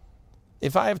witness.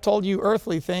 If I have told you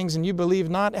earthly things and you believe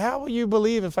not, how will you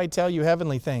believe if I tell you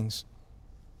heavenly things?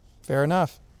 Fair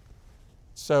enough.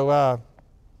 So,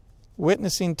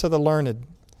 witnessing to the learned.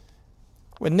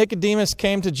 When Nicodemus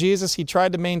came to Jesus, he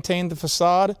tried to maintain the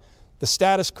facade, the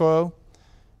status quo,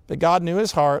 but God knew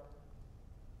his heart.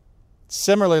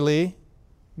 Similarly,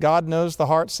 God knows the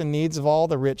hearts and needs of all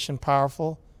the rich and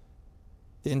powerful,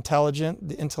 the intelligent,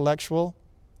 the intellectual,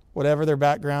 whatever their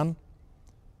background.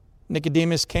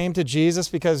 Nicodemus came to Jesus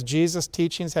because Jesus'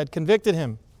 teachings had convicted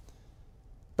him.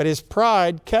 But his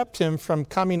pride kept him from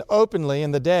coming openly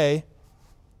in the day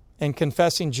and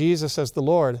confessing Jesus as the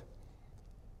Lord.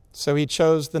 So he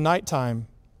chose the nighttime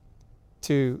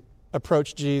to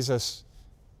approach Jesus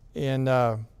in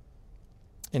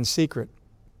secret.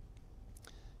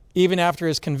 Even after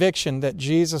his conviction that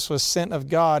Jesus was sent of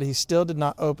God, he still did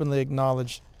not openly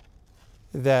acknowledge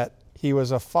that he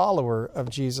was a follower of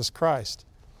Jesus Christ.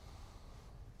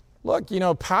 Look,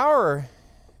 power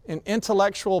and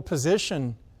intellectual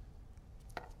position,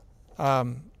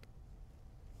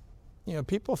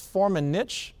 people form a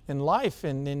niche in life,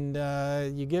 and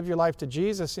you give your life to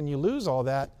Jesus and you lose all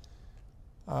that.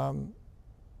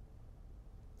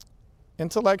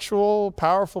 Intellectual,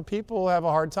 powerful people have a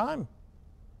hard time.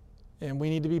 And we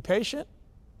need to be patient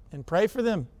and pray for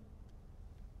them.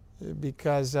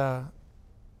 Because,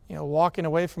 walking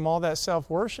away from all that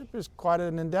self-worship is quite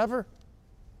an endeavor.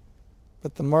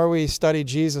 But the more we study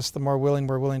Jesus, the more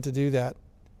we're willing to do that.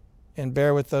 And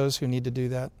bear with those who need to do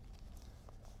that.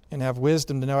 And have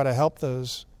wisdom to know how to help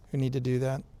those who need to do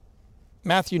that.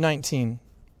 Matthew 19.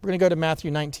 We're going to go to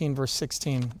Matthew 19, verse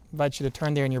 16. I invite you to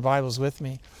turn there in your Bibles with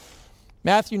me.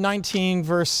 Matthew 19,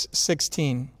 verse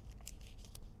 16.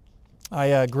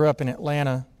 I grew up in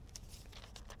Atlanta.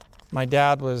 My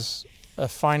dad was a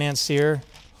financier,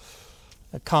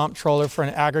 a comptroller for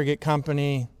an aggregate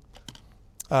company.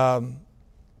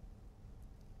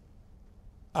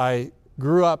 I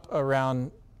grew up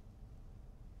around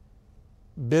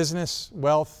business,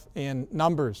 wealth, and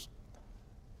numbers.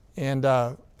 And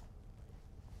I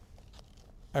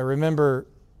remember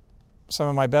some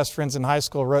of my best friends in high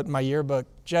school wrote in my yearbook,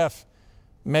 "Jeff,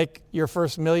 make your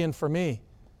first million for me."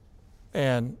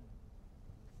 And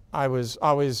I was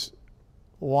always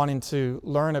wanting to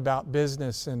learn about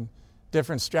business and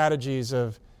different strategies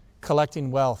of collecting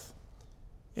wealth.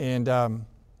 And,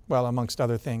 amongst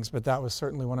other things, but that was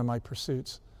certainly one of my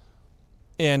pursuits.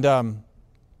 And,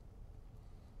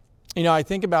 I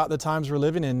think about the times we're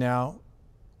living in now.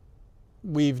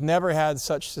 We've never had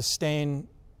such sustained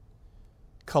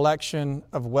collection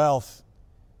of wealth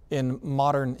in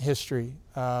modern history.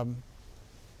 I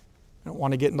don't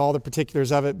want to get into all the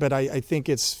particulars of it, but I think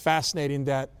it's fascinating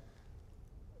that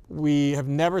we have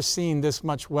never seen this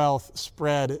much wealth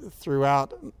spread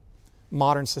throughout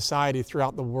modern society,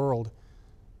 throughout the world.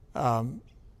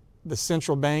 The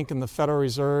central bank and the Federal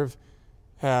Reserve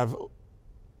have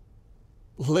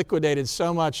liquidated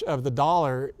so much of the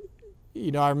dollar.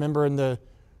 I remember in the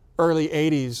early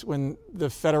 80s when the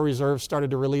Federal Reserve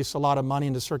started to release a lot of money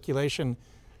into circulation.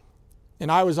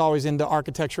 And I was always into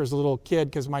architecture as a little kid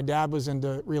because my dad was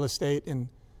into real estate and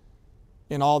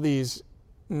in all these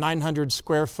 900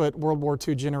 square foot World War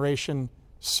II generation,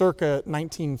 circa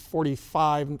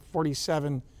 1945,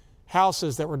 47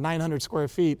 houses that were 900 square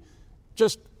feet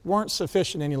just weren't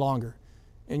sufficient any longer.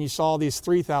 And you saw these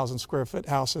 3,000 square foot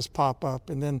houses pop up,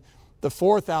 and then the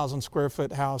 4,000 square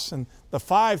foot house, and the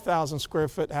 5,000 square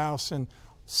foot house, and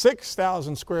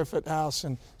 6,000 square foot house,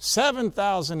 and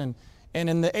 7,000. And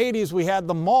in the 80s, we had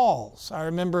the malls. I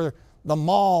remember the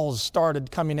malls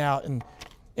started coming out,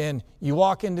 and you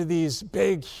walk into these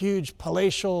big, huge,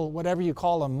 palatial, whatever you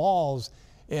call them, malls,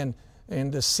 and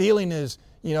the ceiling is,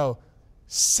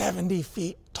 70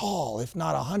 feet tall, if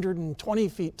not 120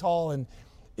 feet tall, and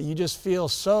you just feel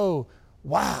so,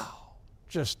 wow,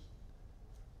 just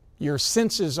your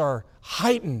senses are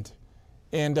heightened.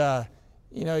 And,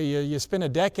 you spend a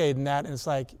decade in that, and it's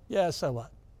like, yeah, so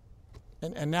what?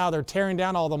 And now they're tearing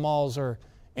down all the malls, or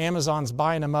Amazon's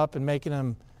buying them up and making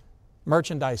them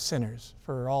merchandise centers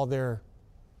for all their,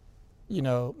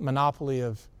 monopoly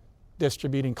of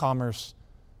distributing commerce,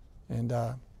 and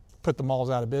put the malls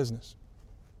out of business.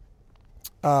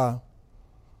 But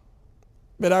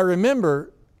I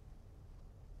remember,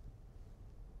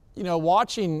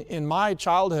 watching in my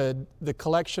childhood the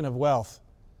collection of wealth,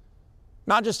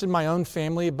 not just in my own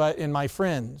family, but in my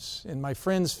friends'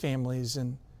 families,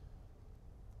 and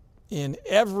in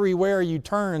everywhere you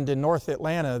turned in North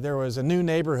Atlanta, there was a new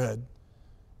neighborhood.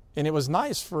 And it was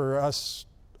nice for us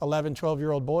 11,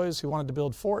 12-year-old boys who wanted to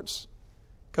build forts,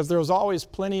 because there was always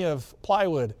plenty of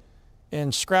plywood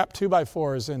and scrap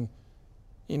 2x4s and,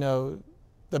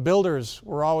 The builders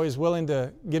were always willing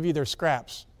to give you their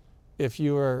scraps if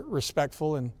you were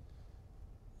respectful, and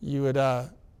you would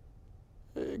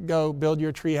go build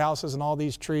your tree houses and all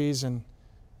these trees. And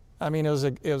I mean, it was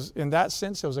in that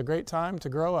sense, it was a great time to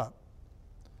grow up.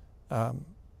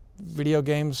 Video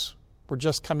games were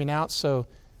just coming out, so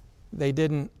they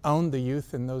didn't own the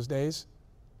youth in those days.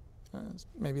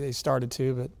 Maybe they started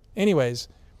to, but anyways,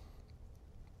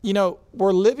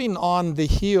 we're living on the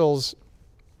heels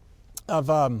of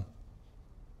a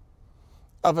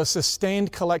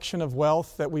sustained collection of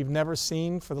wealth that we've never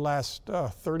seen for the last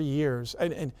 30 years.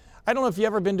 And I don't know if you've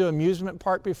ever been to an amusement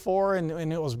park before and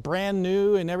it was brand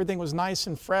new and everything was nice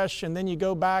and fresh, and then you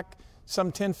go back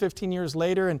some 10, 15 years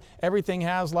later and everything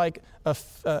has like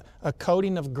a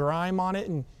coating of grime on it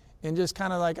and just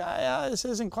kind of like, this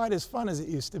isn't quite as fun as it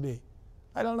used to be.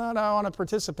 I don't know how I want to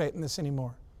participate in this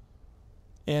anymore.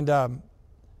 And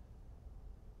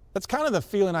that's kind of the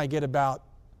feeling I get about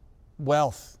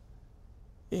wealth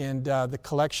and the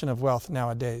collection of wealth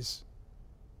nowadays.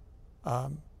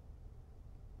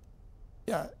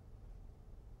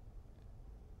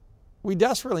 We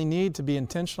desperately need to be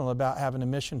intentional about having a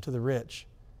mission to the rich.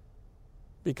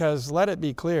 Because let it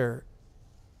be clear,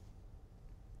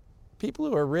 people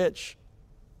who are rich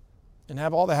and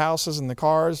have all the houses and the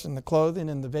cars and the clothing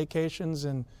and the vacations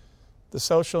and the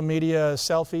social media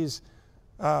selfies,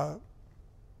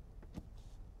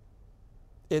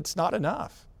 it's not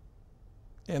enough.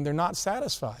 And they're not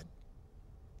satisfied.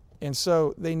 And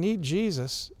so they need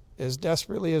Jesus as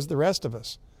desperately as the rest of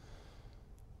us.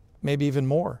 Maybe even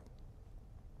more.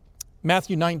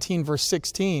 Matthew 19, verse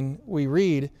 16, we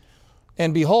read,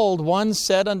 "And behold, one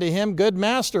said unto him, Good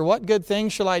master, what good thing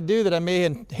shall I do that I may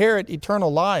inherit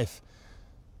eternal life?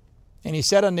 And he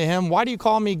said unto him, Why do you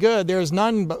call me good? There is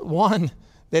none but one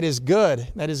that is good,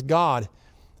 that is God.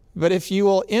 But if you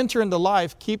will enter into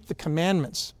life, keep the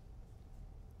commandments.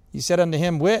 He said unto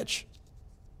him, Which?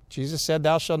 Jesus said,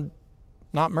 Thou shalt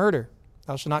not murder.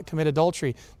 Thou shalt not commit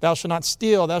adultery. Thou shalt not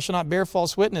steal. Thou shalt not bear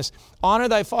false witness. Honor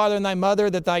thy father and thy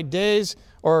mother, that thy days,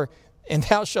 and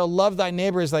thou shalt love thy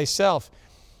neighbor as thyself.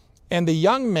 And the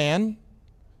young man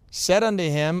said unto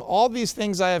him, All these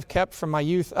things I have kept from my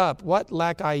youth up. What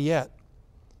lack I yet?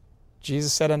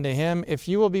 Jesus said unto him, If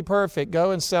you will be perfect,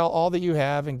 go and sell all that you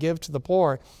have and give to the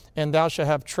poor, and thou shalt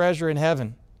have treasure in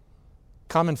heaven.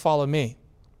 Come and follow me.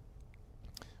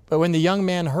 But when the young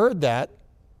man heard that,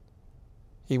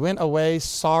 he went away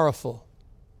sorrowful,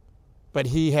 for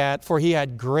he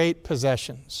had great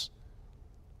possessions.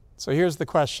 So here's the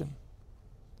question.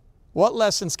 What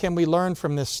lessons can we learn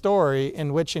from this story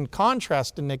in which, in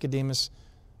contrast to Nicodemus,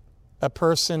 a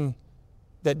person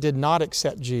that did not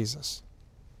accept Jesus?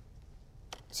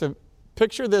 So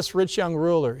picture this rich young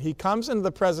ruler. He comes into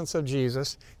the presence of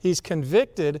Jesus. He's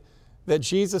convicted that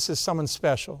Jesus is someone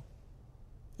special.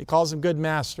 He calls him good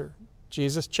master.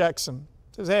 Jesus checks him.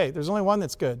 Says, hey, there's only one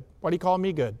that's good. Why do you call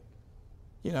me good?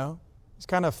 He's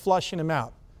kind of flushing him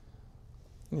out.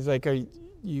 And he's like, are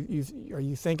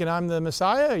you thinking I'm the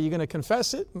Messiah? Are you going to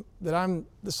confess it, that I'm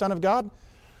the Son of God?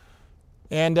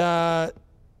 And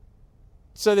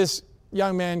so this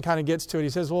young man kind of gets to it. He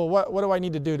says, well, what do I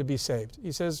need to do to be saved?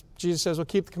 Jesus says, well,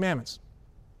 keep the commandments.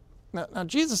 Now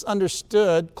Jesus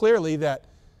understood clearly that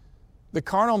the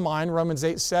carnal mind, Romans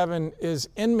 8:7, is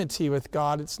enmity with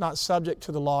God. It's not subject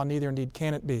to the law, neither indeed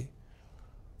can it be.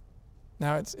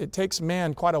 Now, it takes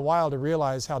man quite a while to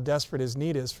realize how desperate his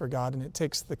need is for God, and it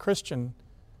takes the Christian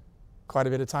quite a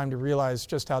bit of time to realize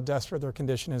just how desperate their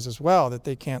condition is as well, that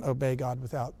they can't obey God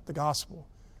without the gospel.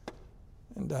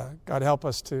 And God help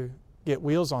us to get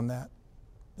wheels on that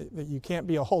you can't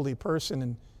be a holy person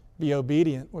and be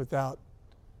obedient without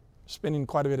spending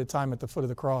quite a bit of time at the foot of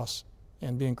the cross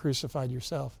and being crucified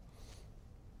yourself.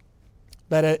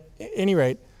 But at any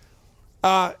rate,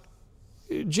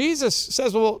 Jesus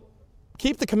says, well,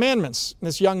 keep the commandments.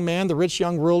 This young man, the rich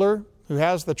young ruler who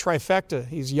has the trifecta.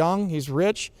 He's young, he's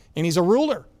rich, and he's a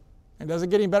ruler. It doesn't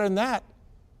get any better than that.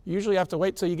 You usually have to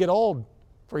wait till you get old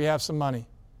before you have some money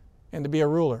and to be a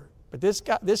ruler. But this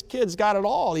kid's got it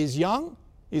all. He's young,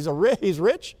 he's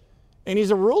rich, and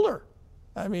he's a ruler.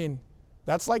 I mean,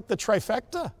 that's like the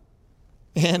trifecta.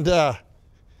 And,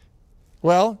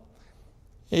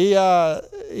 he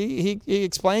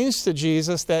explains to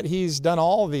Jesus that he's done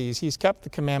all these. He's kept the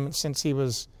commandments since he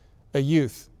was a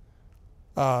youth,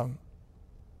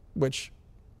 which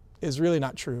is really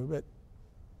not true. But,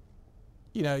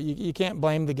 you can't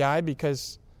blame the guy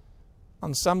because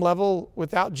on some level,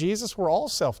 without Jesus, we're all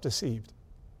self-deceived.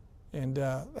 And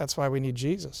that's why we need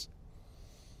Jesus.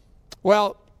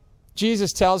 Well,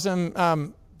 Jesus tells him,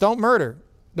 don't murder,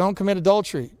 don't commit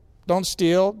adultery, don't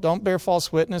steal, don't bear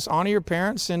false witness, honor your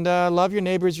parents, and love your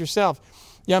neighbors yourself.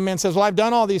 Young man says, well, I've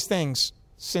done all these things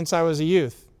since I was a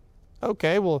youth.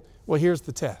 Okay, well, here's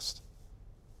the test.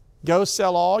 Go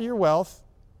sell all your wealth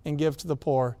and give to the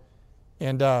poor,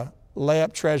 and lay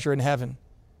up treasure in heaven,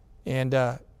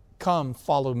 and come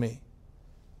follow me.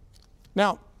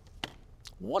 Now,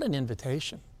 what an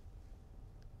invitation.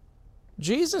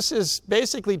 Jesus is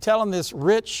basically telling this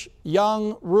rich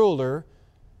young ruler,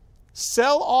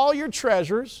 sell all your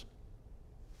treasures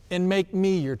and make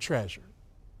me your treasure.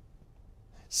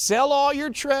 Sell all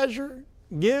your treasure,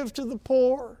 give to the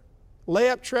poor, lay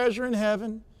up treasure in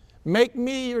heaven, make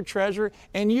me your treasure,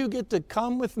 and you get to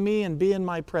come with me and be in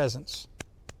my presence.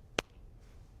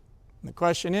 And the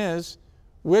question is,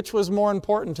 which was more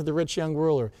important to the rich young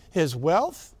ruler? His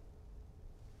wealth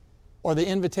or the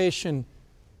invitation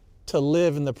to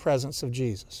live in the presence of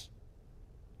Jesus?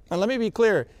 Now let me be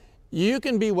clear. You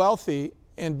can be wealthy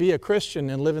and be a Christian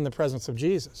and live in the presence of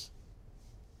Jesus.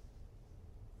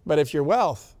 But if your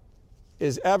wealth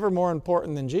is ever more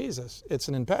important than Jesus, it's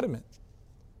an impediment.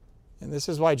 And this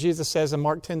is why Jesus says in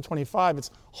Mark 10:25,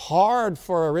 it's hard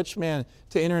for a rich man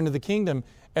to enter into the kingdom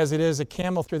as it is a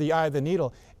camel through the eye of the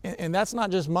needle. And that's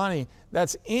not just money.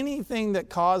 That's anything that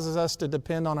causes us to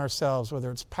depend on ourselves,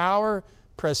 whether it's power,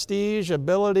 prestige,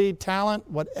 ability, talent,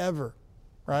 whatever,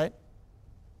 right?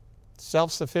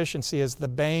 Self-sufficiency is the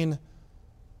bane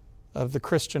of the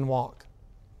Christian walk.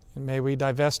 And may we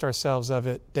divest ourselves of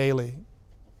it daily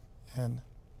and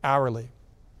hourly.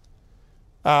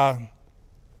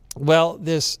 Well,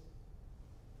 this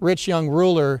rich young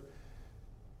ruler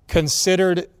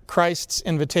considered Christ's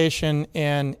invitation,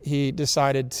 and he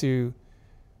decided to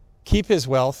keep his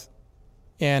wealth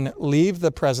and leave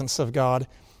the presence of God.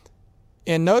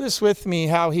 And notice with me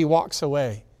how he walks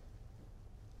away.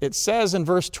 It says in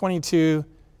verse 22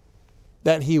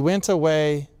 that he went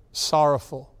away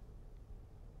sorrowful.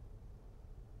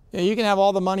 You can have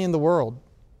all the money in the world.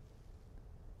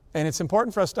 And it's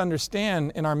important for us to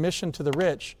understand in our mission to the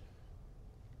rich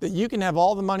that you can have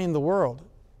all the money in the world.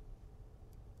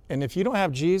 And if you don't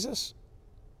have Jesus,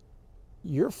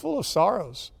 you're full of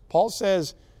sorrows. Paul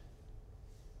says,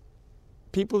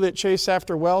 people that chase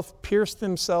after wealth pierce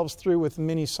themselves through with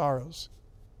many sorrows.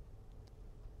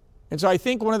 And so I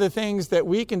think one of the things that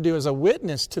we can do as a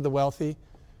witness to the wealthy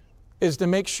is to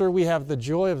make sure we have the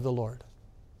joy of the Lord.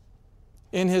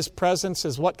 In His presence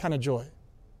is what kind of joy?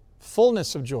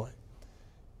 Fullness of joy.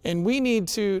 And we need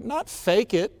to not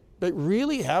fake it, but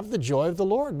really have the joy of the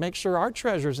Lord. Make sure our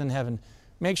treasure's in heaven.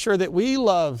 Make sure that we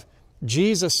love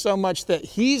Jesus so much that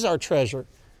He's our treasure.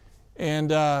 And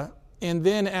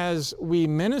then as we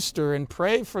minister and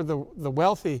pray for the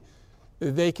wealthy,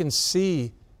 they can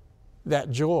see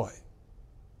that joy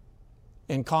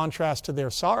in contrast to their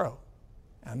sorrow.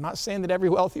 I'm not saying that every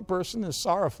wealthy person is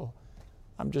sorrowful.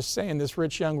 I'm just saying this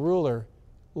rich young ruler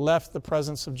left the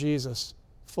presence of Jesus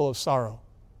full of sorrow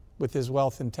with his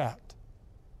wealth intact.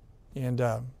 And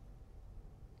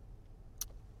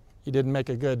he didn't make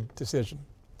a good decision.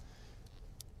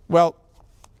 Well,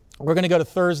 we're going to go to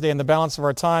Thursday in the balance of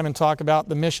our time and talk about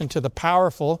the mission to the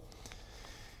powerful.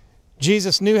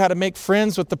 Jesus knew how to make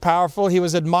friends with the powerful. He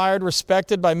was admired,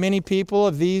 respected by many people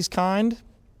of these kind.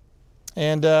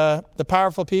 And the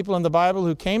powerful people in the Bible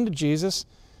who came to Jesus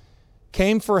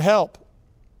came for help.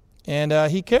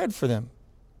 And He cared for them.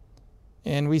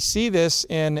 And we see this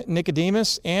in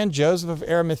Nicodemus and Joseph of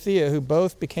Arimathea, who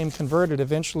both became converted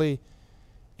eventually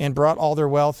and brought all their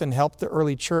wealth and helped the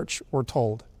early church, we're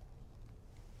told.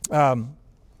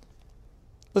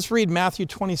 Let's read Matthew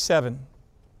 27.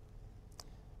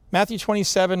 Matthew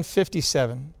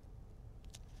 27:57.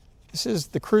 This is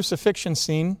the crucifixion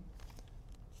scene.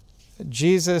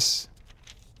 Jesus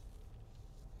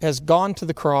has gone to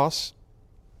the cross.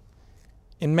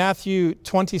 In Matthew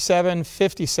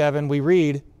 27:57, we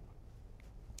read,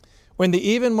 "When the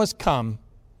even was come,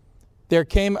 there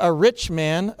came a rich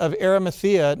man of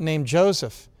Arimathea named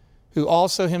Joseph, who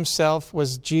also himself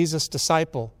was Jesus'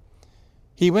 disciple.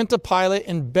 He went to Pilate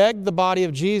and begged the body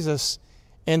of Jesus,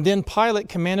 and then Pilate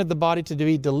commanded the body to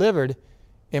be delivered.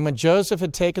 And when Joseph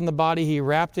had taken the body, he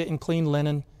wrapped it in clean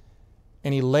linen,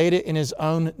 and he laid it in his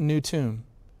own new tomb,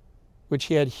 which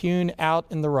he had hewn out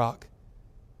in the rock.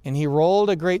 And he rolled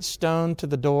a great stone to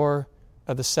the door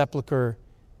of the sepulchre,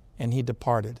 and he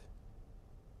departed."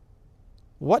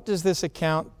 What does this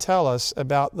account tell us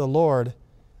about the Lord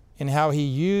and how He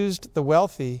used the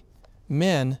wealthy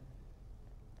men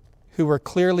who were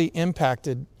clearly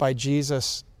impacted by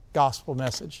Jesus' gospel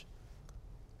message?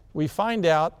 We find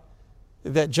out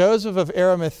that Joseph of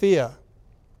Arimathea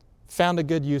found a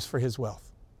good use for his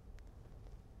wealth.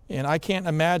 And I can't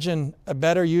imagine a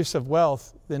better use of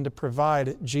wealth than to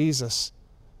provide Jesus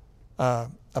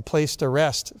a place to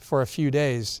rest for a few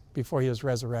days before he was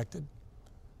resurrected.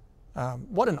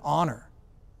 What an honor.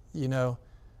 You know,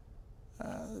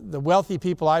 the wealthy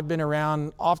people I've been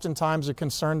around oftentimes are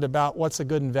concerned about what's a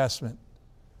good investment,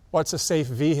 what's a safe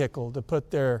vehicle to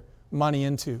put their money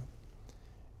into.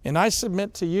 And I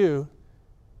submit to you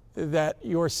that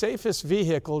your safest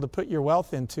vehicle to put your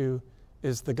wealth into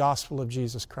is the gospel of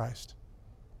Jesus Christ.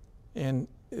 And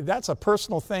that's a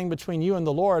personal thing between you and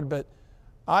the Lord, but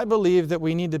I believe that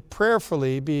we need to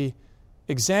prayerfully be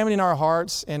examining our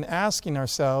hearts and asking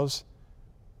ourselves,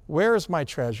 where is my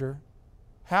treasure?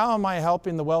 How am I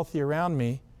helping the wealthy around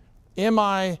me? Am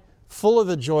I full of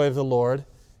the joy of the Lord?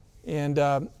 And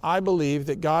I believe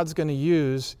that God's going to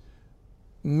use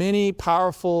many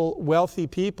powerful, wealthy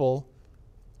people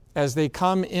as they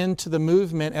come into the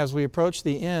movement as we approach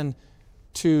the end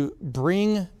to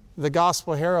bring the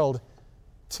gospel herald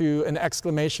to an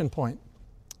exclamation point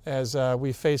as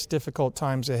we face difficult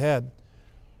times ahead.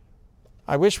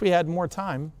 I wish we had more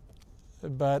time,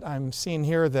 but I'm seeing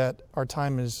here that our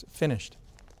time is finished.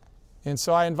 And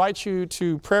so I invite you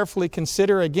to prayerfully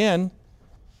consider again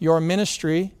your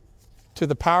ministry to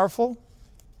the powerful.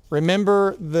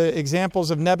 Remember the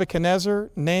examples of Nebuchadnezzar,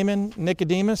 Naaman,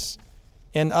 Nicodemus,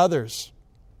 and others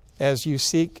as you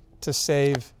seek to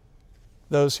save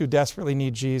those who desperately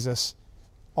need Jesus,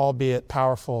 albeit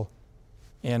powerful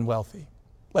and wealthy.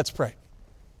 Let's pray.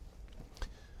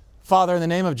 Father, in the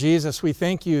name of Jesus, we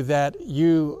thank you that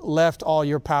you left all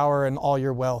your power and all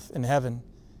your wealth in heaven,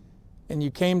 and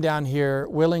you came down here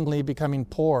willingly becoming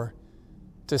poor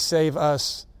to save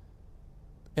us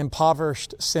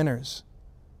impoverished sinners.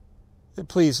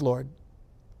 Please, Lord,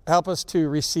 help us to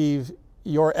receive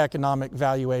your economic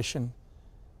valuation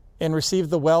and receive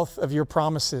the wealth of your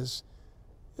promises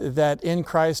that in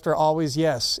Christ are always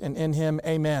yes, and in him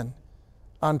amen,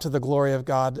 unto the glory of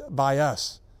God by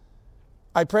us.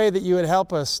 I pray that you would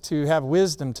help us to have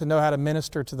wisdom to know how to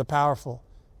minister to the powerful,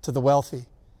 to the wealthy.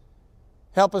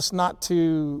 Help us not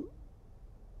to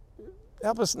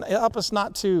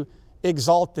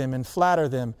exalt them and flatter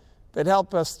them, but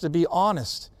help us to be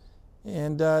honest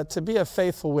and to be a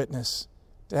faithful witness,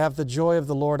 to have the joy of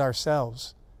the Lord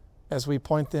ourselves as we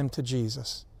point them to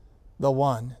Jesus, the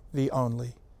one, the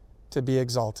only, to be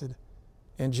exalted.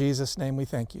 In Jesus' name we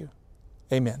thank you.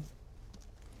 Amen.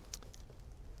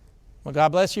 Well,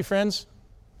 God bless you, friends.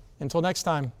 Until next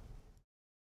time.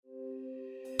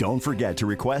 Don't forget to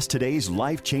request today's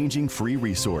life-changing free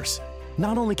resource.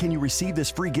 Not only can you receive this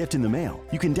free gift in the mail,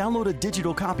 you can download a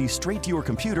digital copy straight to your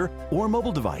computer or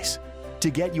mobile device. To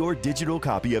get your digital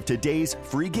copy of today's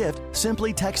free gift,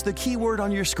 simply text the keyword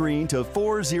on your screen to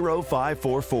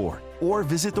 40544 or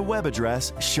visit the web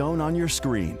address shown on your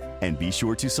screen. And be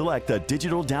sure to select the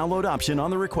digital download option on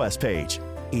the request page.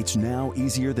 It's now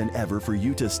easier than ever for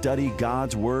you to study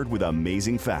God's Word with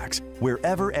amazing facts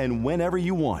wherever and whenever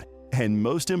you want. And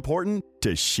most important,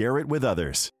 to share it with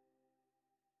others.